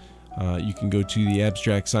get them. You can go to the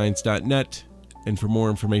abstractscience.net, and for more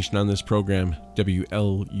information on this program,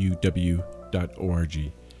 wluw.org.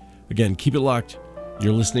 Again, keep it locked.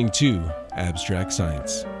 You're listening to Abstract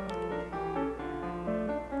Science.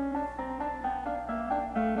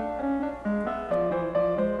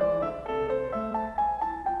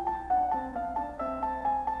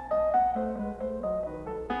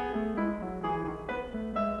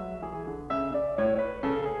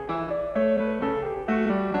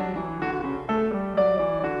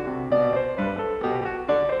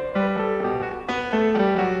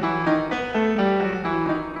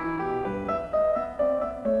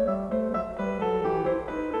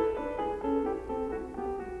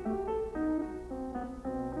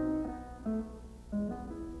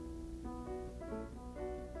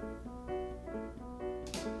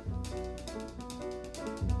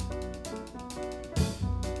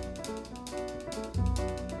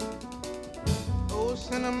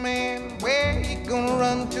 Cinnamon, where you gonna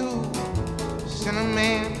run to?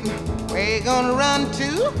 Cinnamon, where you gonna run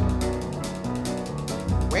to?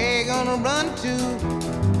 Where you gonna run to?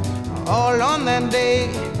 All on that day,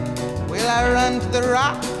 will I run to the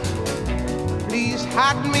rock? Please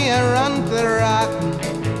hide me and run to the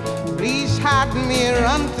rock. Please hide me and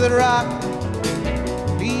run to the rock.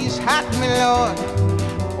 Please hide me, Lord.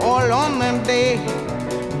 All all on that day.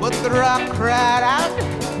 But the rock cried out,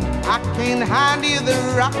 I can't hide you, the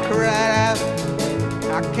rock cried out.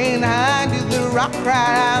 I can't hide you, the rock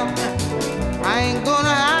cried out. I ain't gonna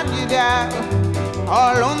hide you down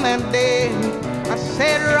all on that day. I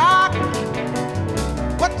said, rock,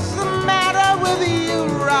 what's the matter with you,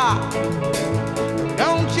 rock?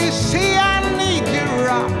 Don't you see I need you,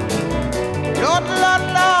 rock? Lord, Lord,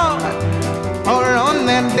 Lord, all on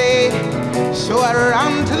that day. So I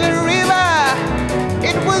ran to the river,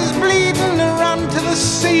 it was bleeding to run to the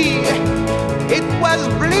sea. It was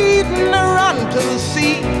bleeding to run to the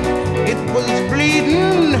sea. It was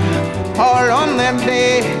bleeding all on that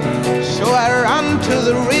day. So I ran to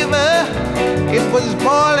the river, it was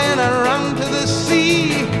boiling, I ran to the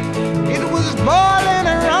sea. It was boiling,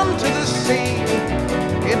 I ran to the sea.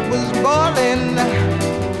 It was boiling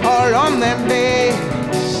all on that day.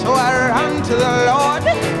 So I ran to the Lord.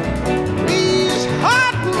 Please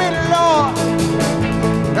heart me, Lord.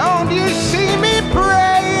 Don't you see me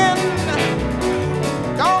praying?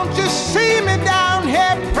 Don't you see me down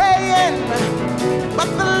here praying? But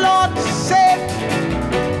the Lord said,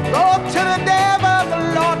 go to the devil. The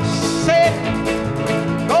Lord said,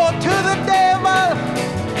 go to the devil.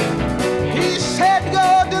 He said, go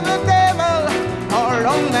to the devil all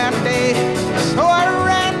on that day. So I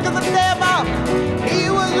ran to the devil. He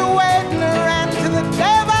was waiting, I ran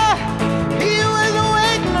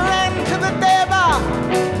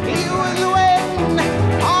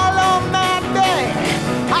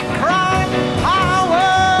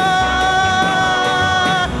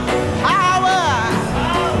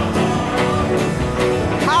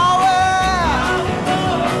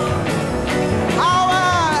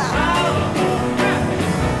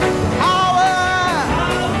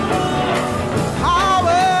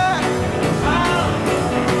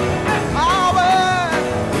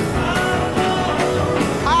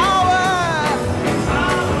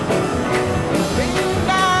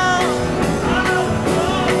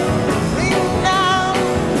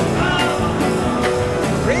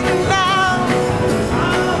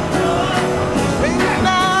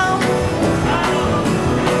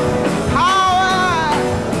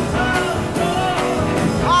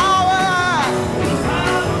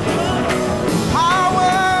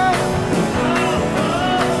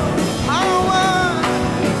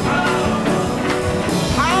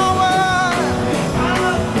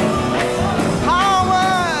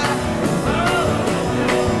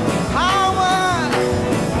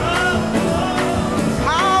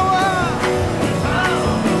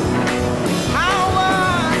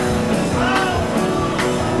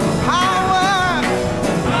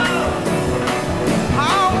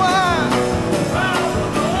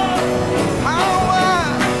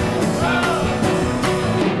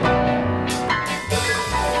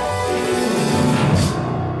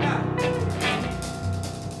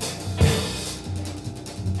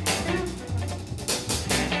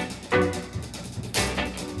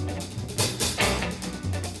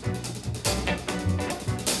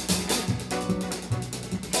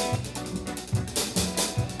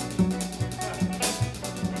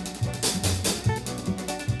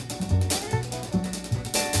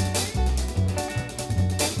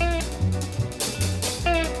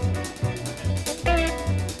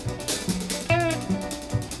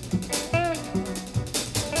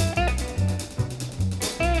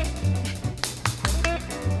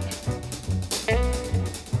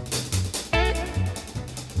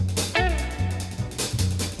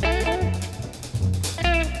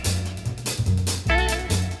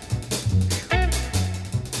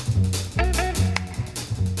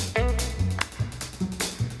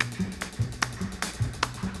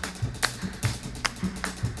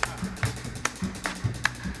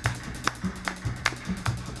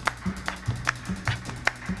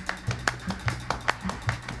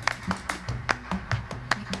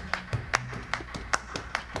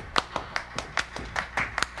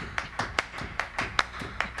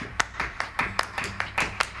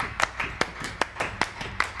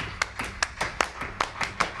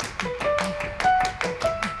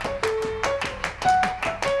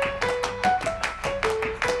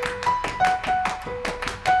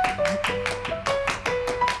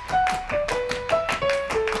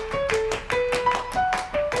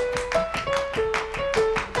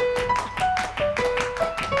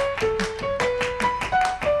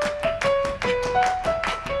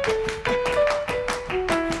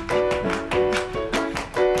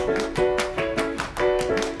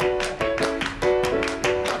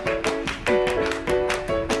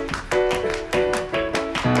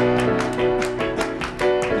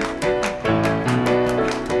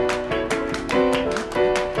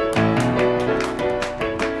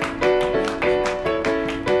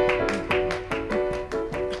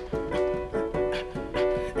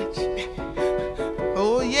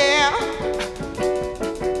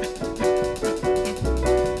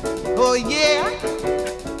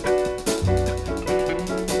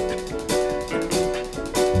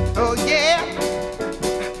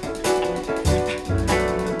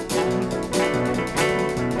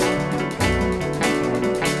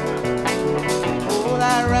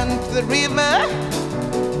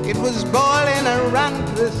It was boiling around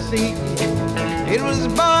the sea. It was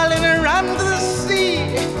boiling around the sea.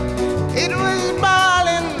 It was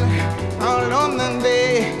boiling all on the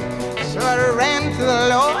day. So I ran to the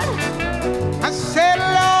Lord. I said,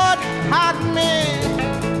 Lord, hide me.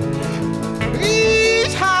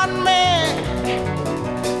 Please hide me.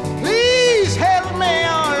 Please help me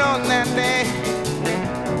all on that day.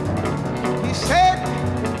 He said,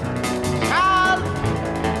 child,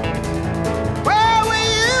 where were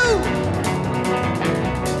you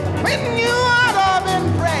when you ought to have been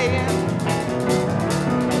praying?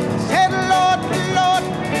 Said, Lord, Lord,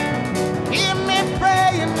 hear me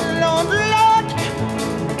praying, Lord, Lord,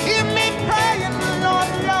 hear me praying, Lord,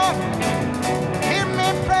 Lord, hear me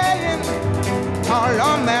praying all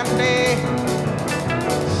on that day.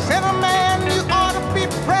 Said, a man, you ought to be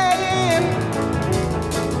praying,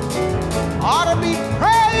 ought to be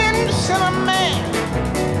praying, said a man,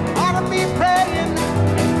 ought to be praying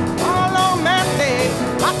all on that day.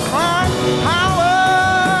 I cried, power,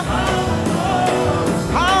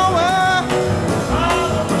 power,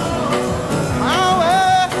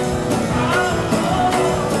 power,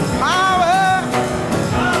 power,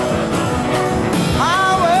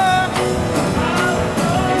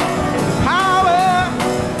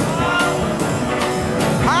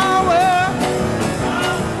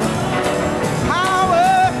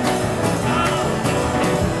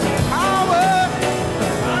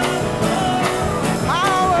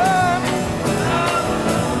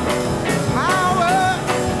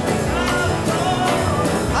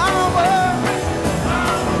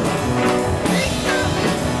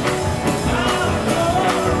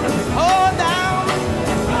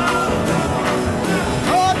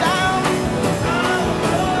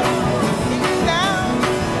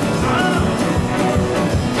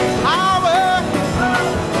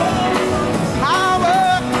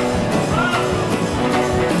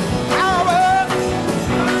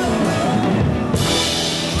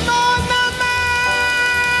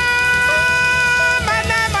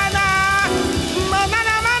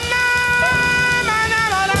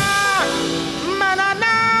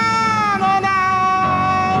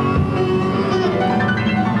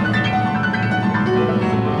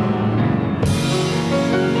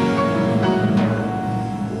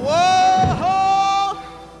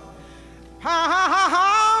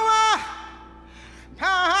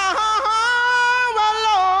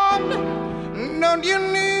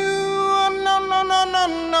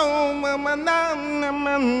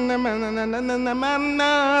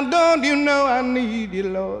 Don't you know I need you,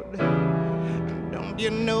 Lord? Don't you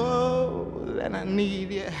know that I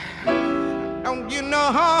need you? Don't you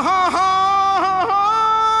know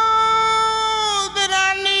that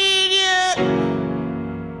I need you?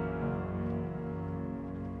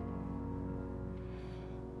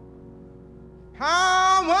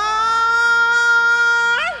 Power.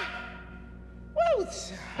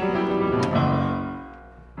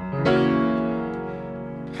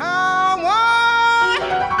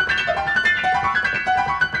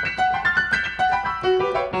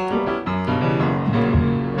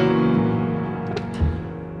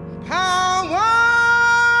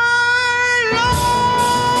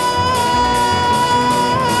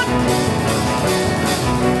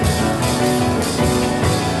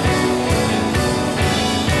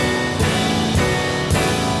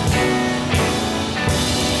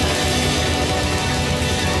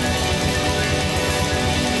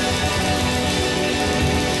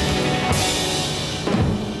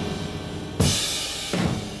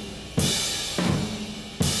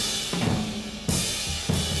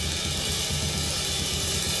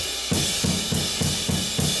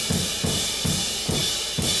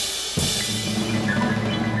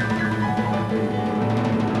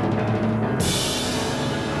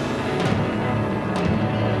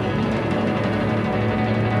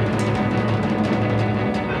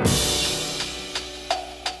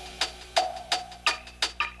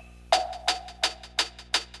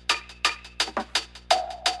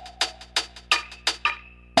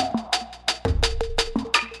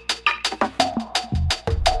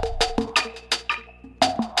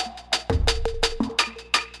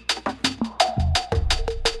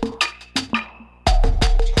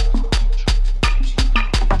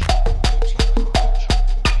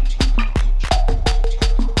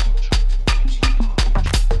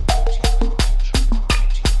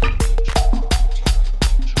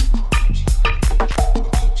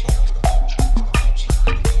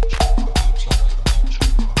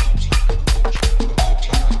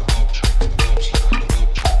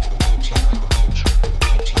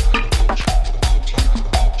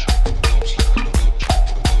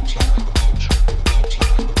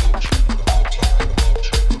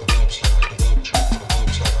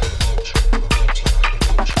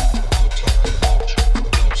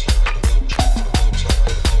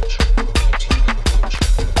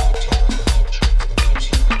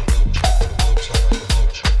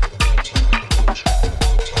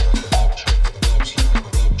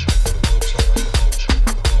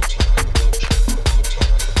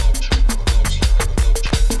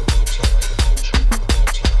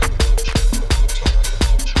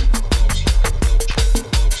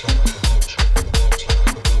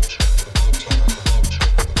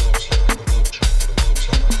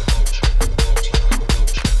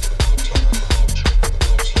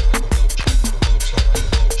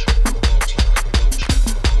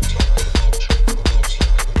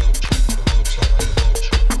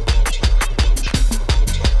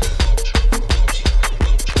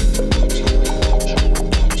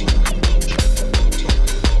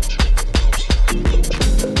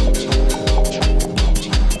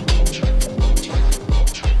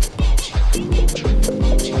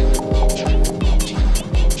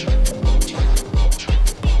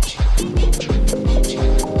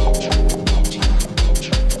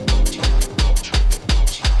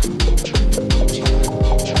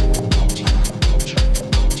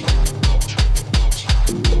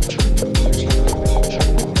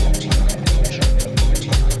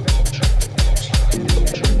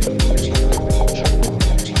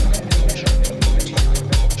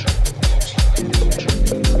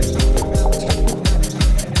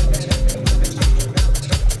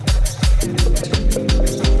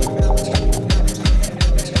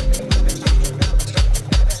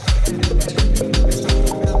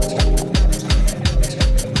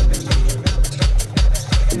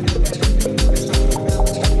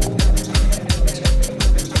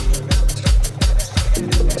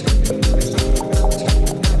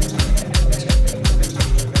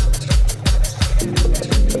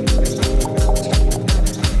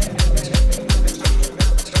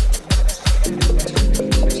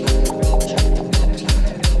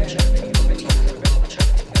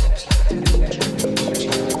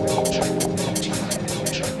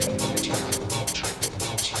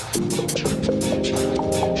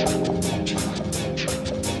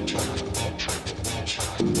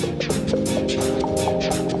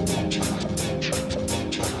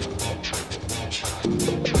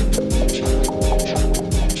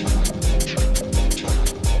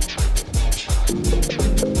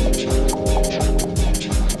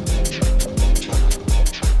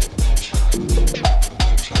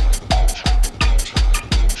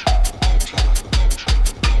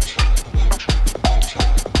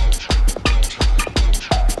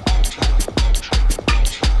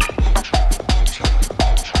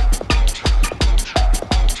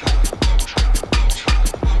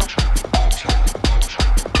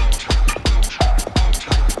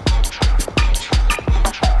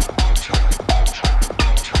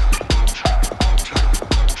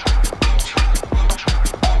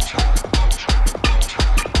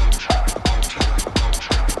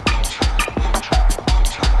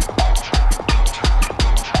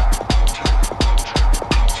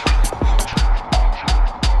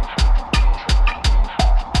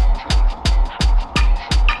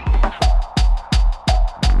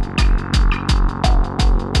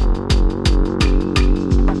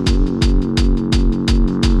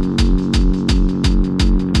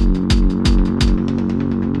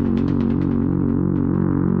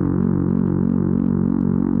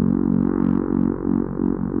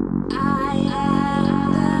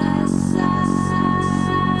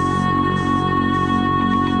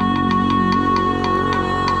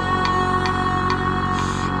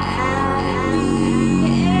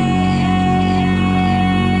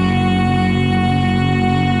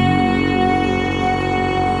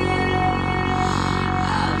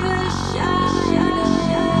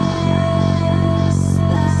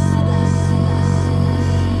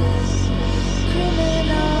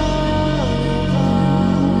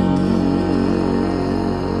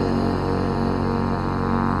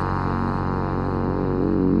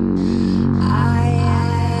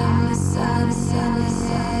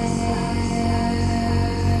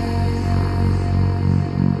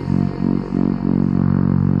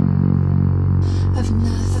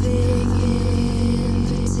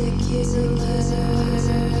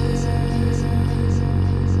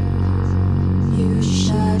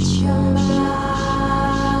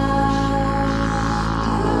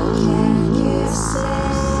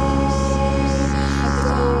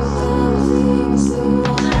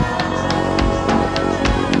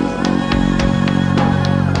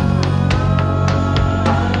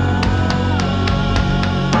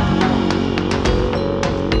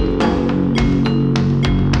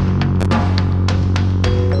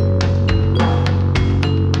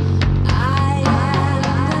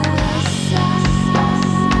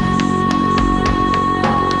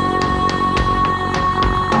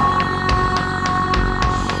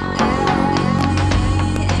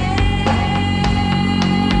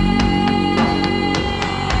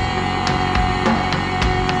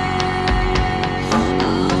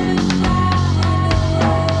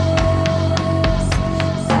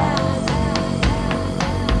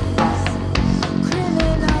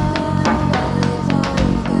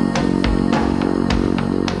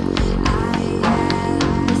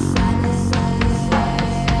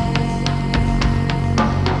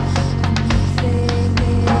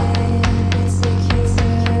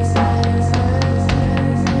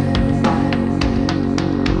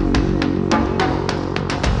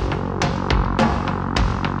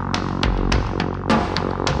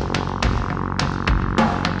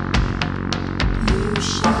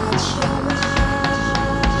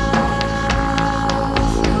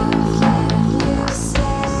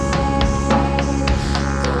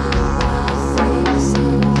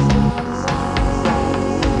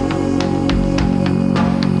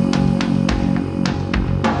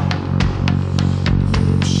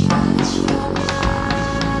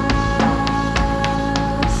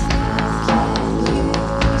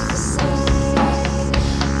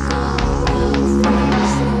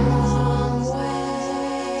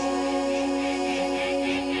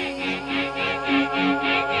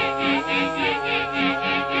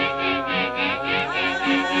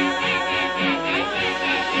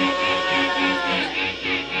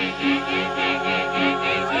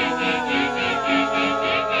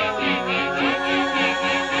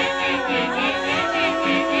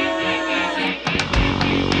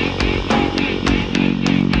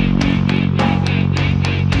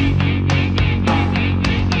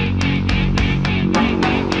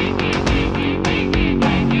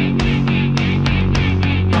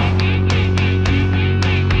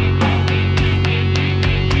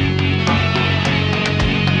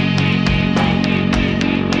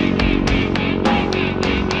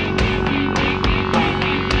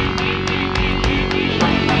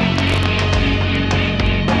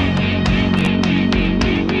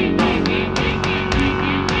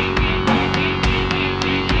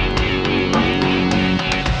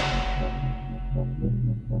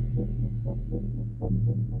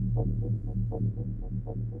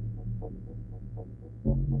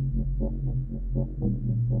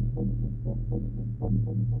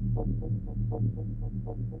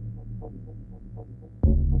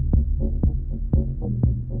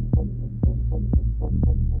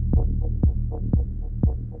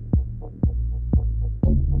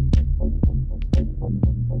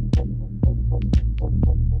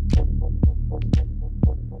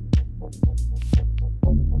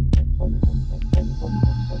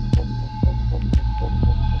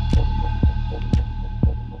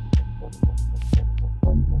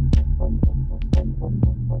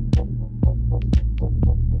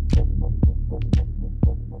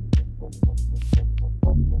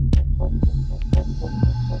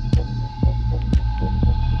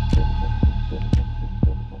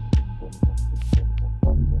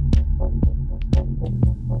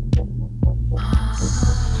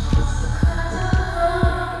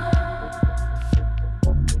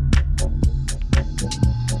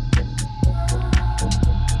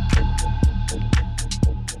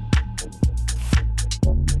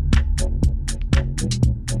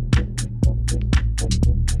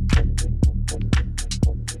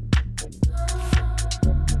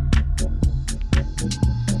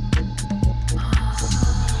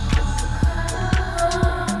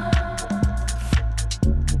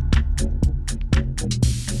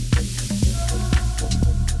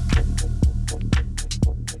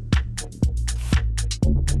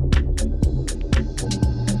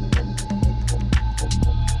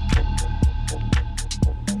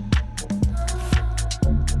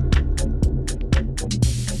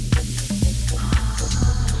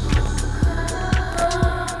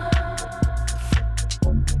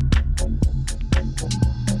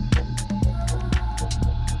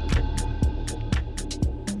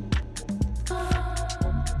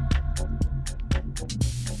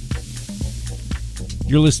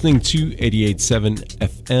 You're listening to 88.7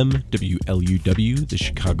 FM WLUW, the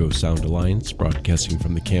Chicago Sound Alliance, broadcasting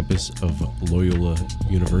from the campus of Loyola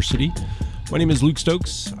University. My name is Luke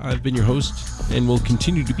Stokes. I've been your host and will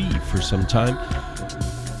continue to be for some time,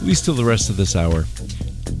 at least till the rest of this hour.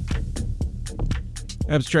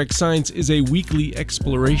 Abstract Science is a weekly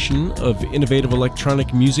exploration of innovative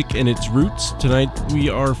electronic music and its roots. Tonight we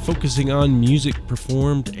are focusing on music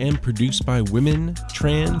performed and produced by women,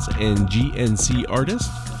 trans, and GNC artists,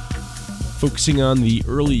 focusing on the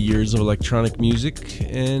early years of electronic music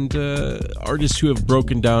and artists who have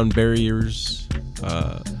broken down barriers,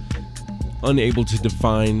 unable to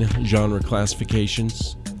define genre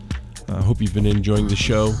classifications. I hope you've been enjoying the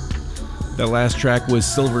show. That last track was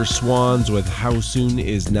Silver Swans with How Soon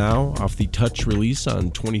Is Now off the Touch release on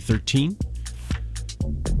 2013.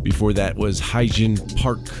 Before that was Hyjin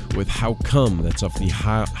Park with How Come, that's off the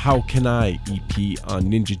How Can I EP on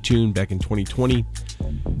Ninja Tune back in 2020.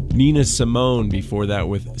 Nina Simone before that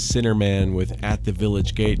with Sinner Man with At the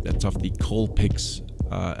Village Gate, that's off the Colpix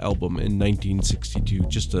album in 1962.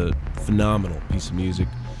 Just a phenomenal piece of music.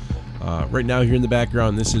 Right now here in the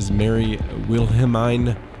background, this is Mary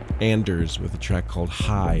Wilhelmine Anders with a track called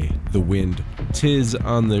High the Wind. Tis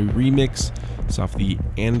on the remix. It's off the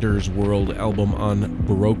Anders World album on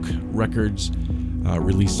Baroque Records,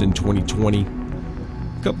 released in 2020.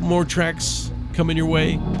 A couple more tracks coming your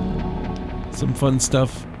way. Some fun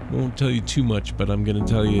stuff. Won't tell you too much, but I'm gonna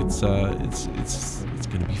tell you it's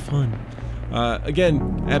gonna be fun.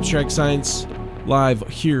 Again, Abstract Science live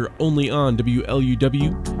here only on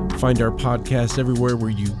WLUW. Find our podcast everywhere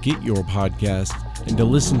where you get your podcast. And to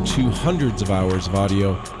listen to hundreds of hours of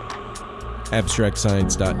audio,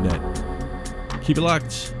 abstractscience.net. Keep it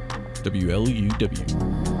locked,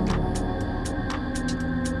 WLUW.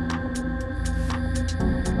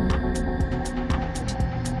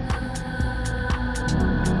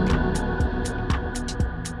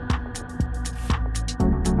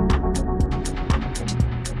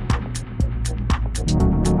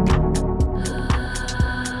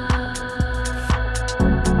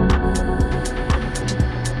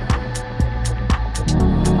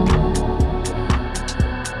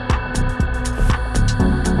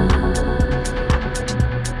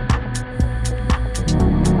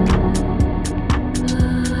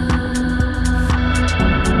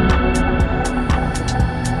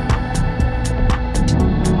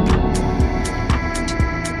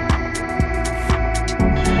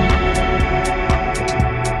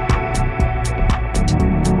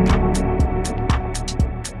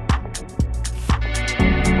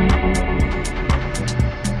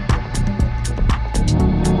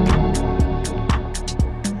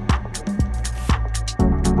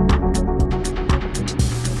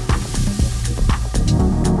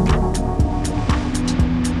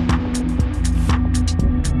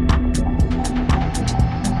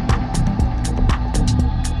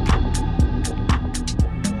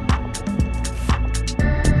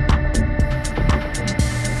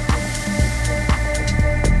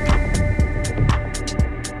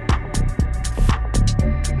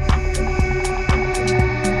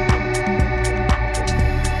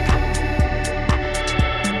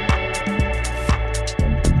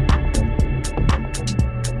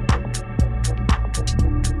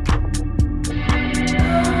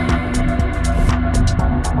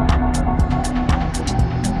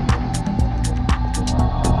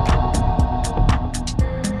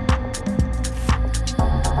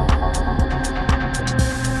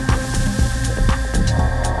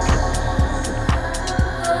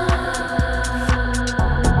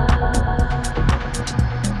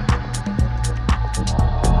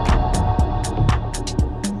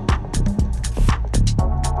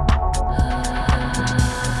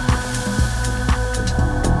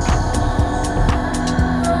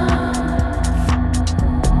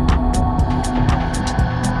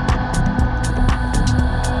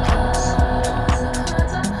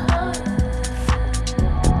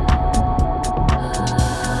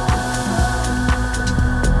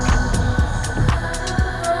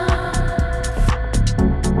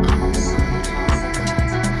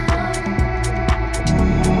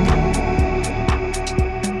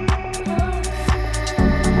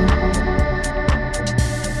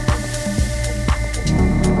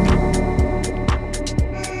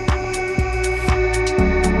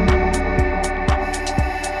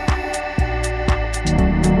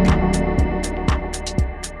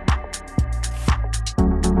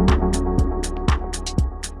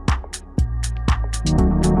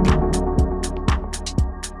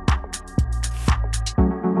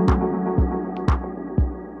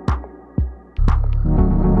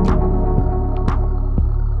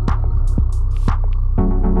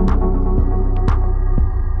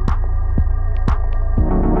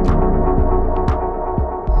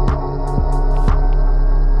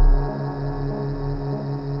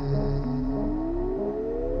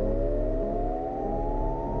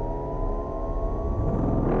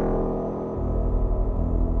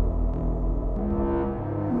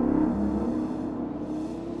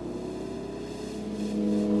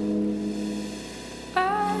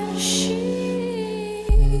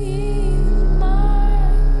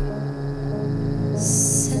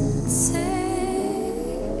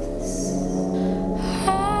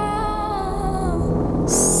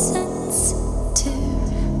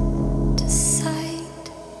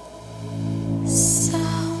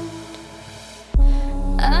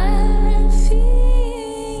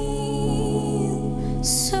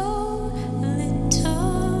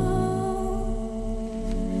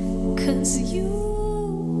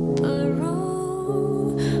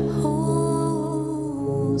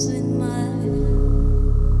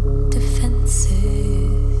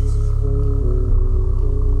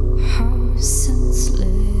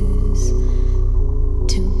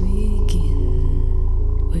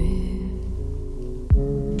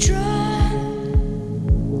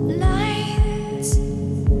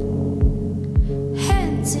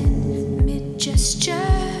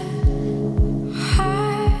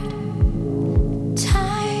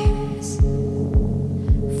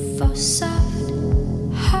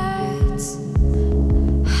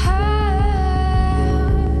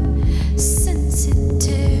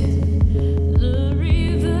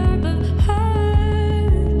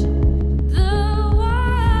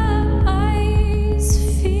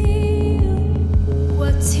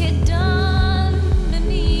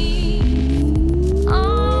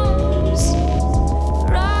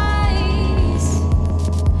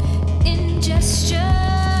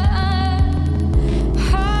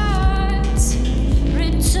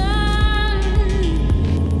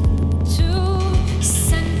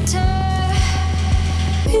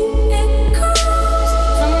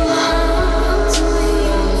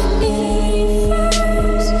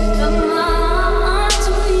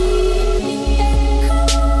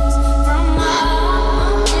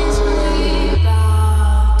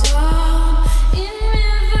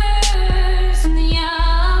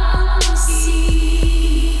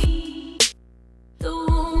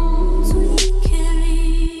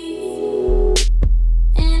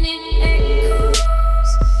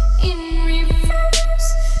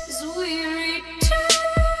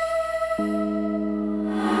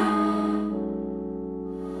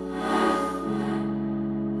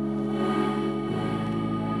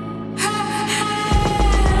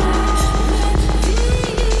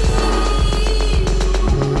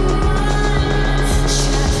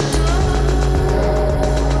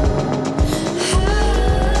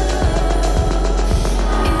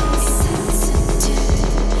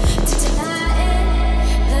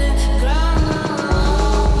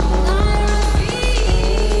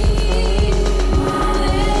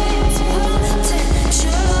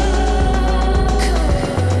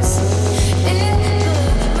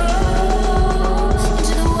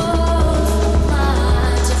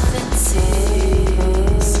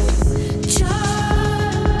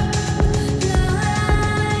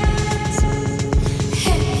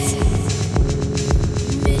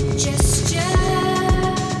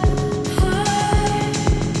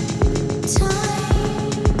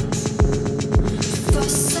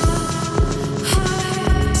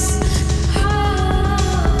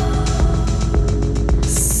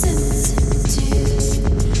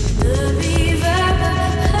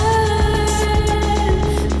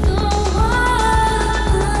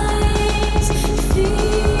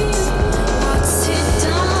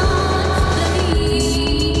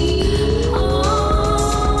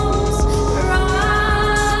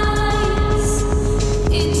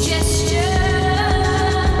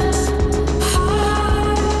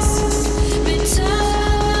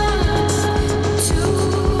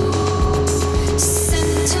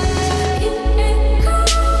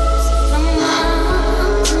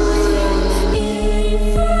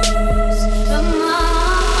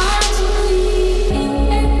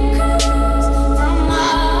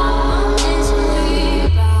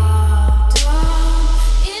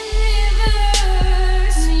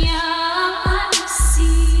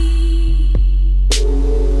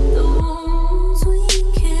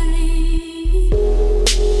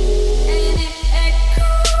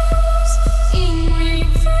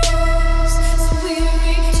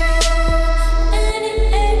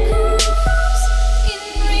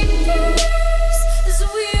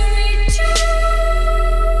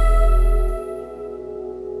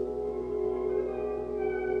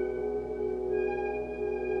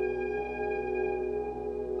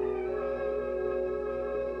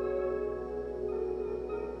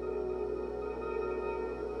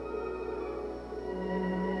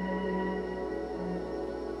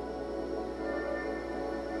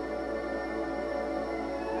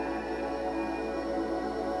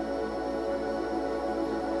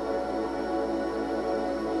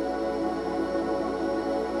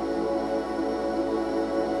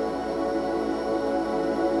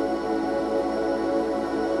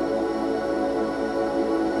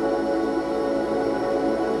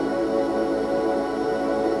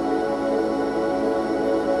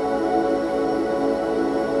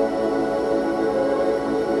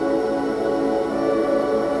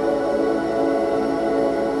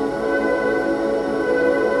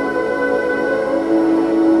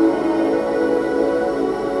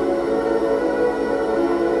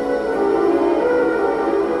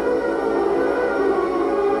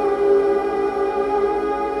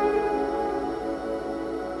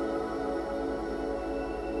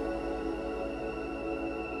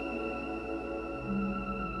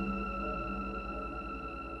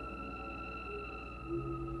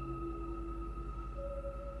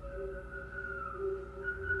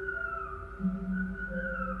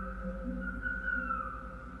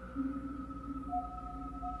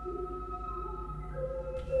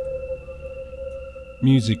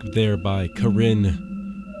 Music there by Corinne.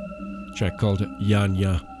 Track called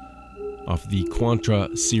Yanya off the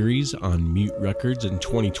Quantra series on Mute Records in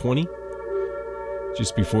 2020.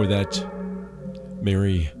 Just before that,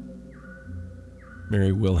 Mary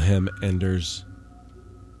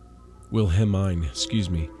Wilhelmine,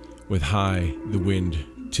 with High the Wind,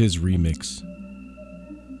 Tis remix.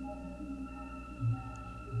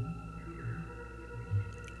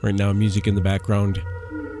 Right now, music in the background.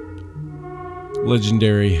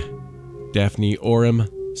 Legendary Daphne Oram.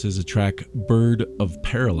 This is a track, Bird of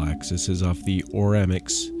Parallax. This is off the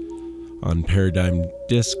Oramics on Paradigm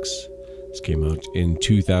Discs. This came out in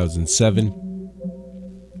 2007.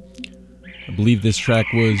 I believe this track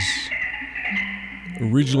was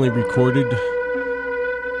originally recorded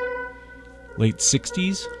late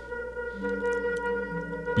 60s.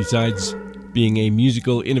 Besides being a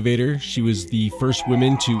musical innovator, she was the first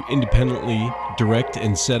woman to independently direct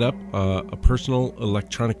and set up a personal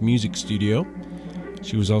electronic music studio.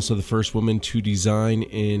 She was also the first woman to design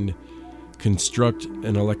and construct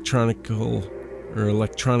an electronic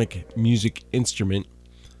music instrument.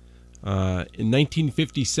 In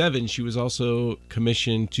 1957, she was also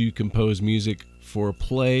commissioned to compose music for a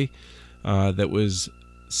play that was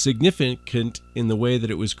significant in the way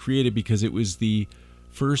that it was created, because it was the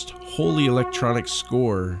first wholly electronic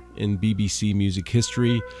score in BBC music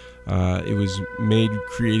history. It was made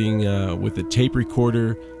creating with a tape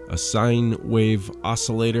recorder, a sine wave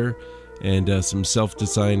oscillator, and some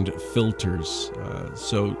self-designed filters.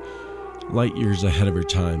 So light years ahead of her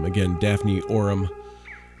time. Again, Daphne Oram.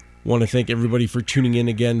 Want to thank everybody for tuning in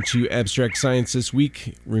again to Abstract Science this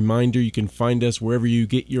week. Reminder, you can find us wherever you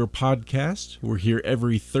get your podcast. We're here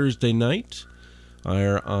every Thursday night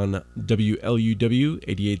on WLUW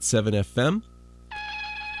 88.7 FM.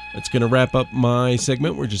 That's going to wrap up my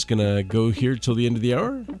segment. We're just going to go here till the end of the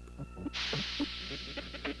hour.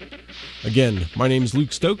 Again, my name is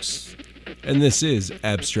Luke Stokes, and this is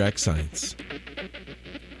Abstract Science.